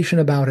conversation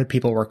about it.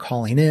 People were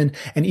calling in,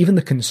 and even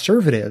the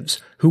conservatives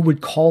who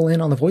would call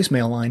in on the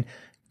voicemail line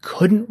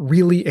couldn't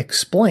really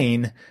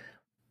explain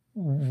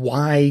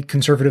why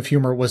conservative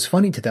humor was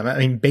funny to them. I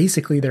mean,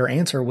 basically their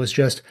answer was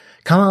just,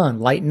 come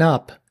on, lighten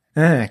up.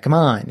 Come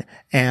on.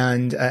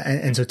 And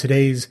so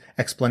today's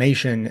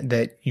explanation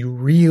that you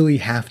really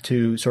have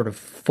to sort of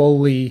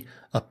fully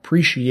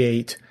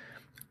appreciate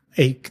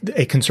a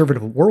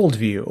conservative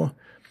worldview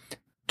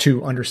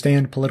to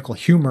understand political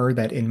humor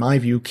that, in my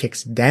view,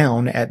 kicks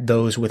down at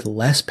those with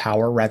less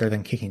power rather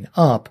than kicking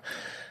up.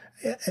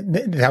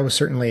 that was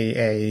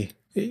certainly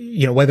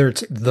whether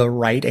it's the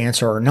right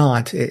answer or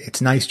not,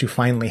 it's nice to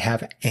finally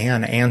have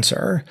an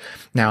answer.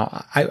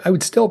 Now, I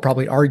would still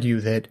probably argue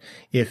that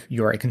if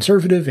you're a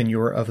conservative and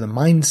you're of the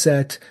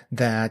mindset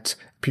that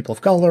people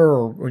of color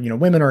or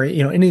women or,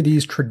 any of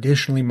these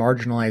traditionally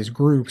marginalized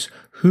groups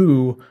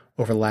who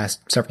over the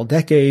last several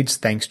decades,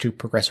 thanks to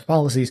progressive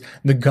policies,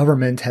 the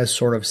government has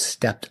sort of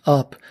stepped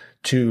up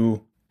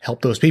to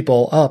help those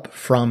people up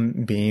from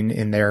being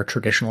in their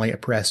traditionally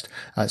oppressed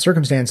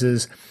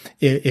circumstances.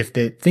 If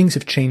the things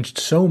have changed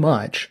so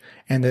much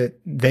and that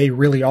they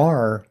really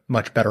are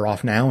much better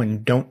off now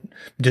and don't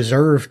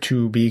deserve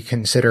to be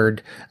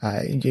considered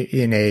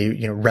in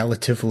a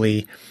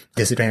relatively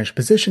disadvantaged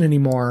position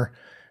anymore,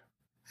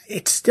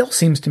 it still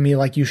seems to me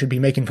like you should be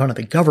making fun of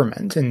the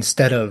government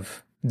instead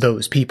of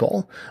those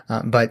people.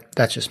 But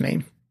that's just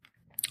me.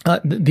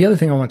 The other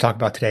thing I want to talk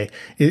about today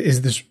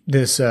is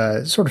this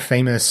sort of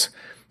famous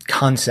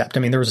concept.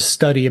 I mean, there was a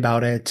study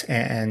about it,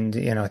 and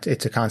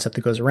it's a concept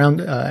that goes around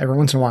every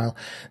once in a while,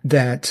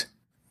 that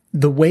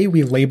the way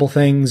we label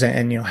things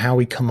and how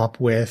we come up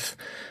with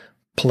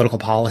political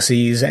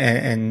policies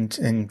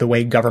and the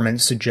way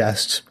government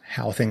suggests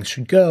how things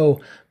should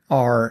go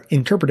are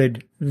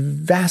interpreted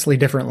vastly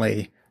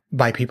differently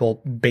by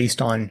people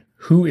based on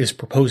who is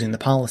proposing the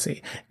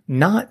policy.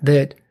 Not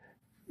that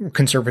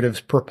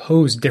conservatives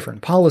propose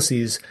different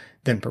policies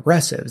than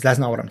progressives. That's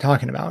not what I'm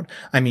talking about.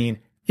 I mean,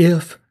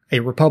 if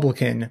a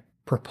Republican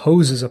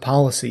proposes a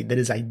policy that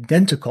is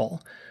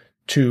identical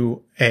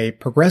to a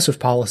progressive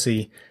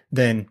policy,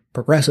 then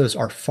progressives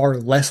are far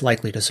less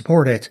likely to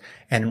support it,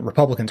 and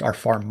Republicans are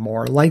far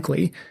more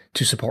likely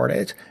to support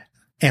it,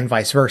 and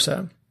vice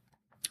versa.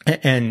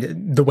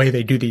 And the way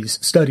they do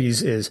these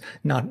studies is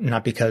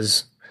not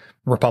because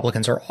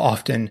Republicans are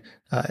often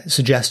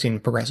suggesting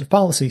progressive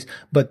policies,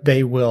 but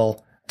they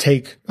will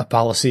take a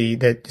policy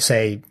that,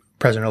 say,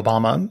 President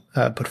Obama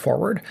put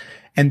forward,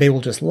 and they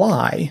will just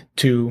lie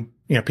to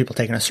people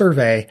taking a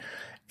survey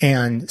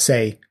and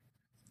say,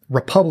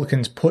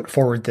 Republicans put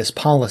forward this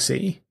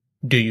policy.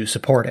 Do you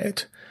support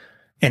it?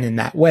 And in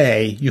that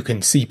way, you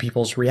can see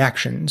people's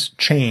reactions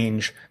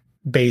change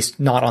based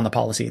not on the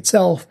policy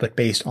itself, but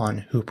based on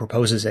who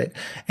proposes it.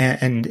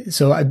 And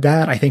so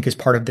that, I think, is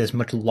part of this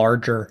much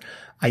larger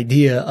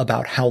idea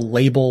about how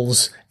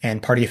labels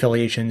and party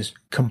affiliations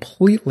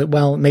completely,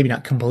 well, maybe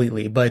not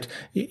completely, but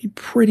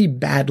pretty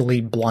badly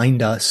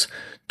blind us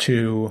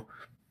to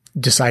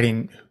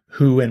deciding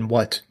who and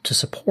what to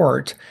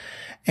support.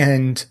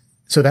 And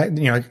so that,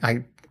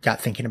 I got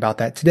thinking about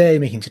that today,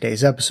 making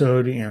today's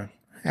episode.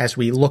 As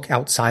we look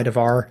outside of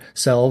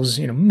ourselves,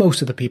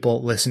 most of the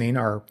people listening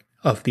are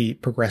of the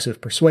progressive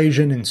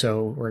persuasion. And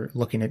so we're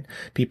looking at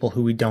people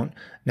who we don't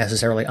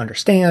necessarily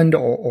understand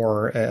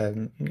or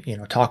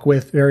talk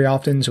with very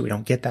often. So we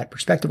don't get that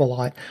perspective a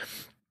lot.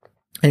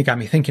 And it got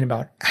me thinking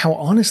about how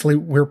honestly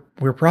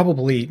we're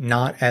probably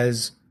not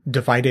as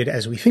divided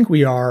as we think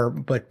we are,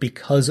 but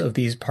because of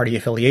these party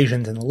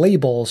affiliations and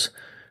labels,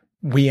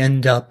 we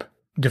end up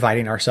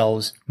dividing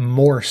ourselves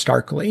more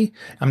starkly.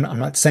 I'm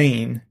not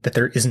saying that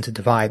there isn't a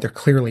divide. There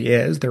clearly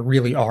is. There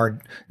really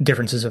are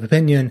differences of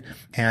opinion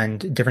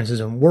and differences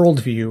in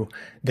worldview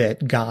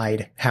that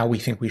guide how we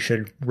think we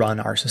should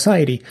run our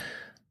society.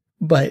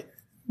 But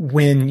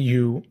when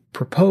you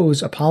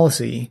propose a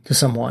policy to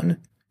someone,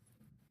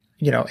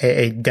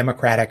 a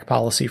democratic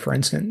policy, for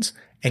instance,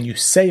 and you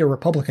say a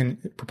Republican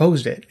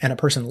proposed it and a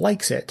person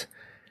likes it,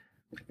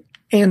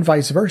 and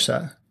vice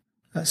versa,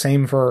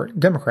 same for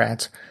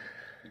Democrats,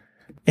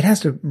 it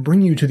has to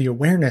bring you to the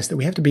awareness that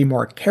we have to be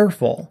more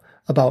careful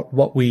about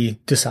what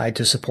we decide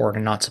to support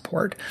and not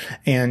support.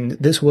 And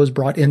this was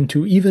brought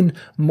into even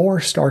more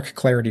stark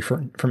clarity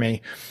for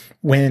me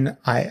when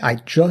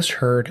I just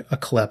heard a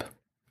clip.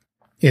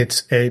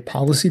 It's a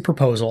policy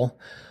proposal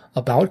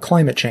about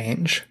climate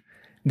change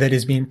that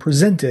is being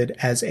presented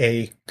as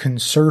a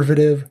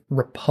conservative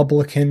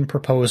Republican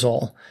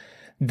proposal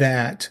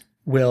that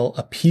will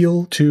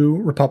appeal to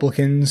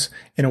Republicans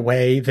in a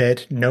way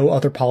that no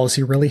other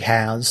policy really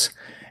has,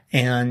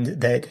 and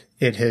that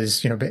it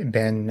has,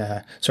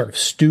 been sort of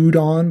stewed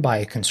on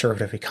by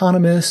conservative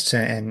economists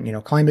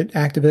and climate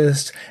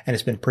activists, and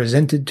it's been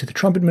presented to the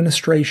Trump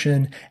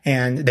administration,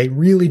 and they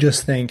really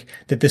just think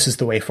that this is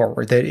the way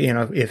forward. That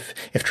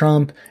if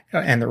Trump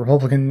and the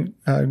Republican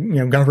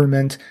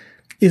government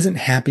isn't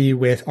happy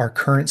with our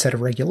current set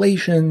of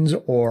regulations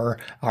or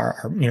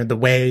our the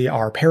way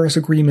our Paris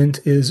Agreement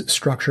is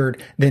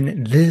structured,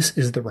 then this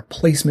is the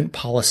replacement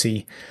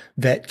policy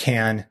that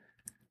can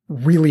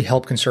really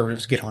help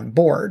conservatives get on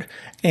board.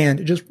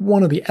 And just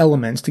one of the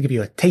elements, to give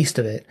you a taste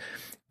of it,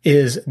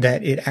 is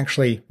that it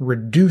actually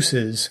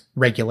reduces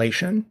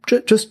regulation.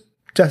 Just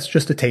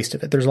a taste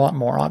of it. There's a lot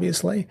more,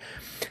 obviously.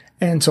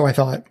 And so I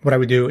thought what I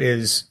would do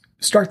is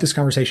start this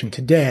conversation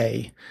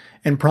today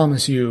and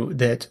promise you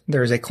that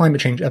there is a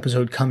climate change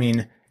episode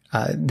coming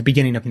the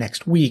beginning of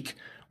next week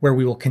where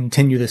we will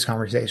continue this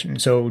conversation.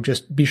 So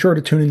just be sure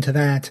to tune into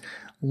that,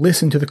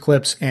 listen to the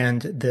clips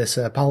and this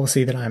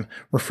policy that I'm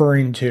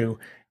referring to,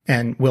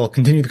 And we'll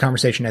continue the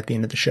conversation at the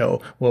end of the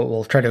show.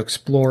 We'll try to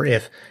explore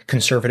if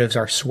conservatives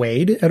are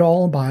swayed at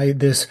all by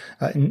this,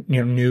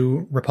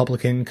 new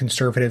Republican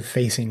conservative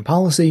facing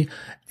policy.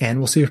 And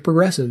we'll see if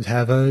progressives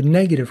have a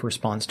negative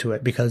response to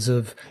it because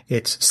of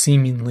its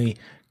seemingly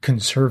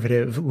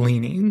conservative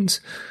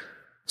leanings.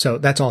 So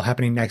that's all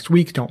happening next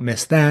week. Don't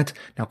miss that.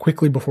 Now,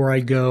 quickly before I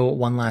go,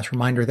 one last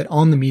reminder that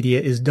On the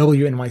Media is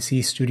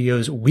WNYC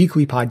Studios'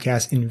 weekly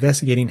podcast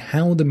investigating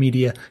how the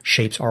media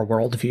shapes our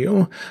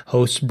worldview.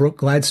 Hosts Brooke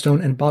Gladstone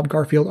and Bob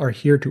Garfield are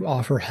here to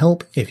offer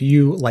help if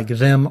you, like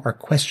them, are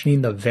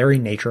questioning the very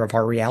nature of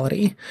our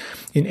reality.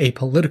 In a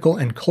political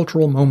and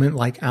cultural moment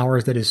like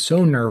ours that is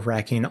so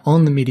nerve-wracking,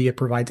 On the Media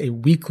provides a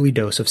weekly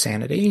dose of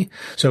sanity.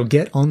 So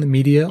get On the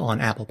Media on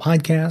Apple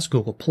Podcasts,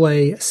 Google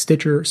Play,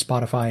 Stitcher,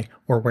 Spotify,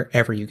 or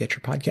wherever you get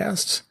your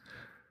podcasts.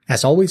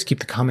 As always, keep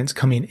the comments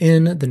coming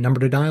in. The number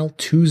to dial,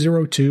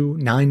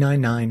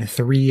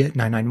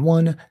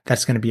 202-999-3991.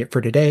 That's going to be it for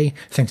today.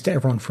 Thanks to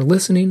everyone for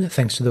listening.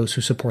 Thanks to those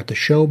who support the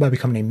show by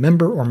becoming a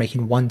member or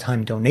making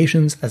one-time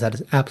donations, as that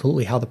is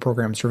absolutely how the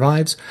program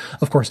survives.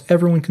 Of course,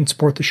 everyone can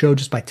support the show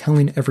just by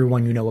telling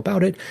everyone you know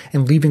about it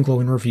and leaving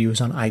glowing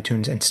reviews on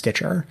iTunes and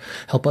Stitcher.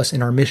 Help us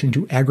in our mission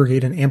to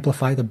aggregate and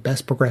amplify the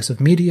best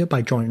progressive media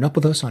by joining up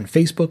with us on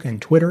Facebook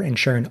and Twitter and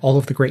sharing all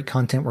of the great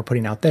content we're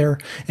putting out there.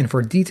 And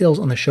for details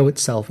on the show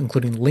itself,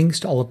 including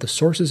links to all of the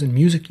sources and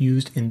music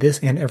used in this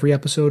and every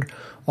episode,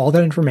 all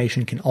that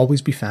information can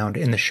always be found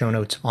in the show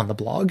notes on the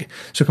blog.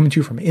 So coming to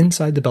you from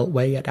inside the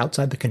Beltway yet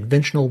outside the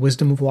conventional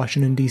wisdom of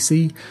Washington,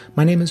 D.C.,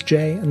 my name is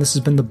Jay, and this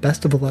has been the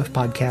Best of the Left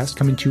podcast,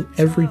 coming to you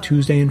every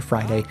Tuesday and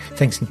Friday,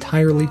 thanks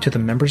entirely to the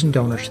members and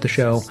donors to the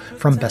show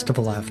from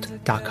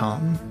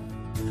bestoftheleft.com.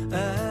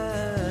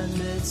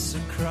 And it's a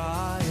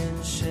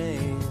crying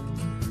shame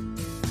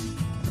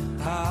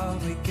how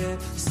we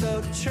get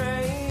so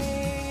trained.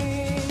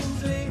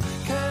 We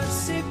can't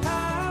see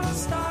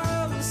past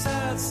all the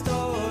sad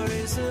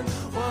stories and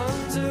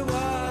wonder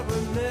what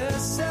we're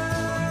missing.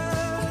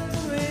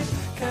 We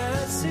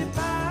can't see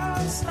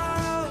past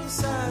all the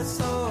sad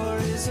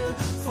stories and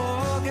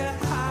forget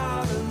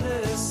how to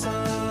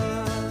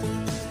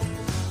listen.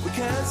 We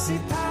can't see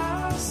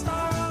past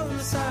all the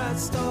sad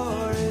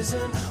stories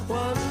and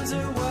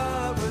wonder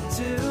what we're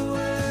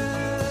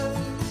doing.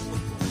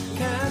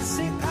 Can't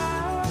see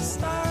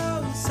past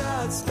all the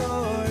sad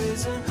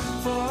stories and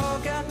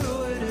forget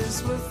who it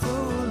is we're